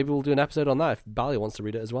yeah, maybe we'll do an episode on that if Bally wants to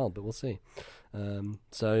read it as well, but we'll see.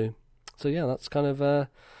 So yeah, that's kind of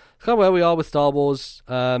where we are with Star Wars.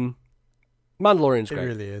 Mandalorian's great. It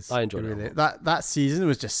really is. I enjoyed it. That season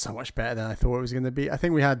was just so much better than I thought it was going to be. I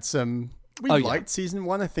think we had liked season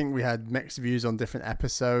 1. I think we had mixed views on different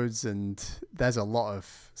episodes, and there's a lot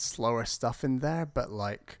of slower stuff in there. But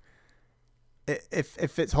like, if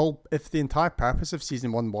the entire purpose of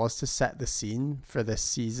season 1 was to set the scene for this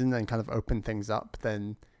season and kind of open things up,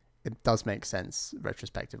 then it does make sense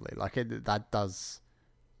retrospectively. Like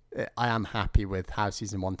I am happy with how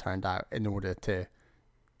season 1 turned out in order to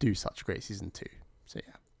do such great season 2. So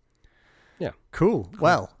yeah, cool.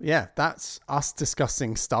 Well, yeah, that's us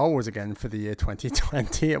discussing Star Wars again for the year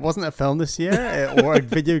 2020. It wasn't a film this year or a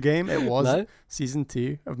video game. It was season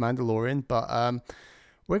 2 of Mandalorian. But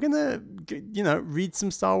we're gonna read some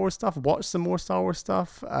Star Wars stuff, watch some more Star Wars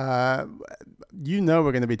stuff. We're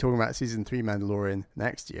gonna be talking about season 3 Mandalorian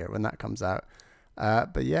next year when that comes out.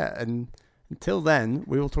 But yeah, and until then,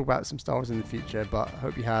 we will talk about some Star Wars in the future. But I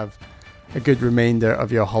hope you have a good remainder of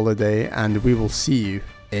your holiday, and we will see you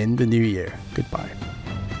in the new year. Goodbye.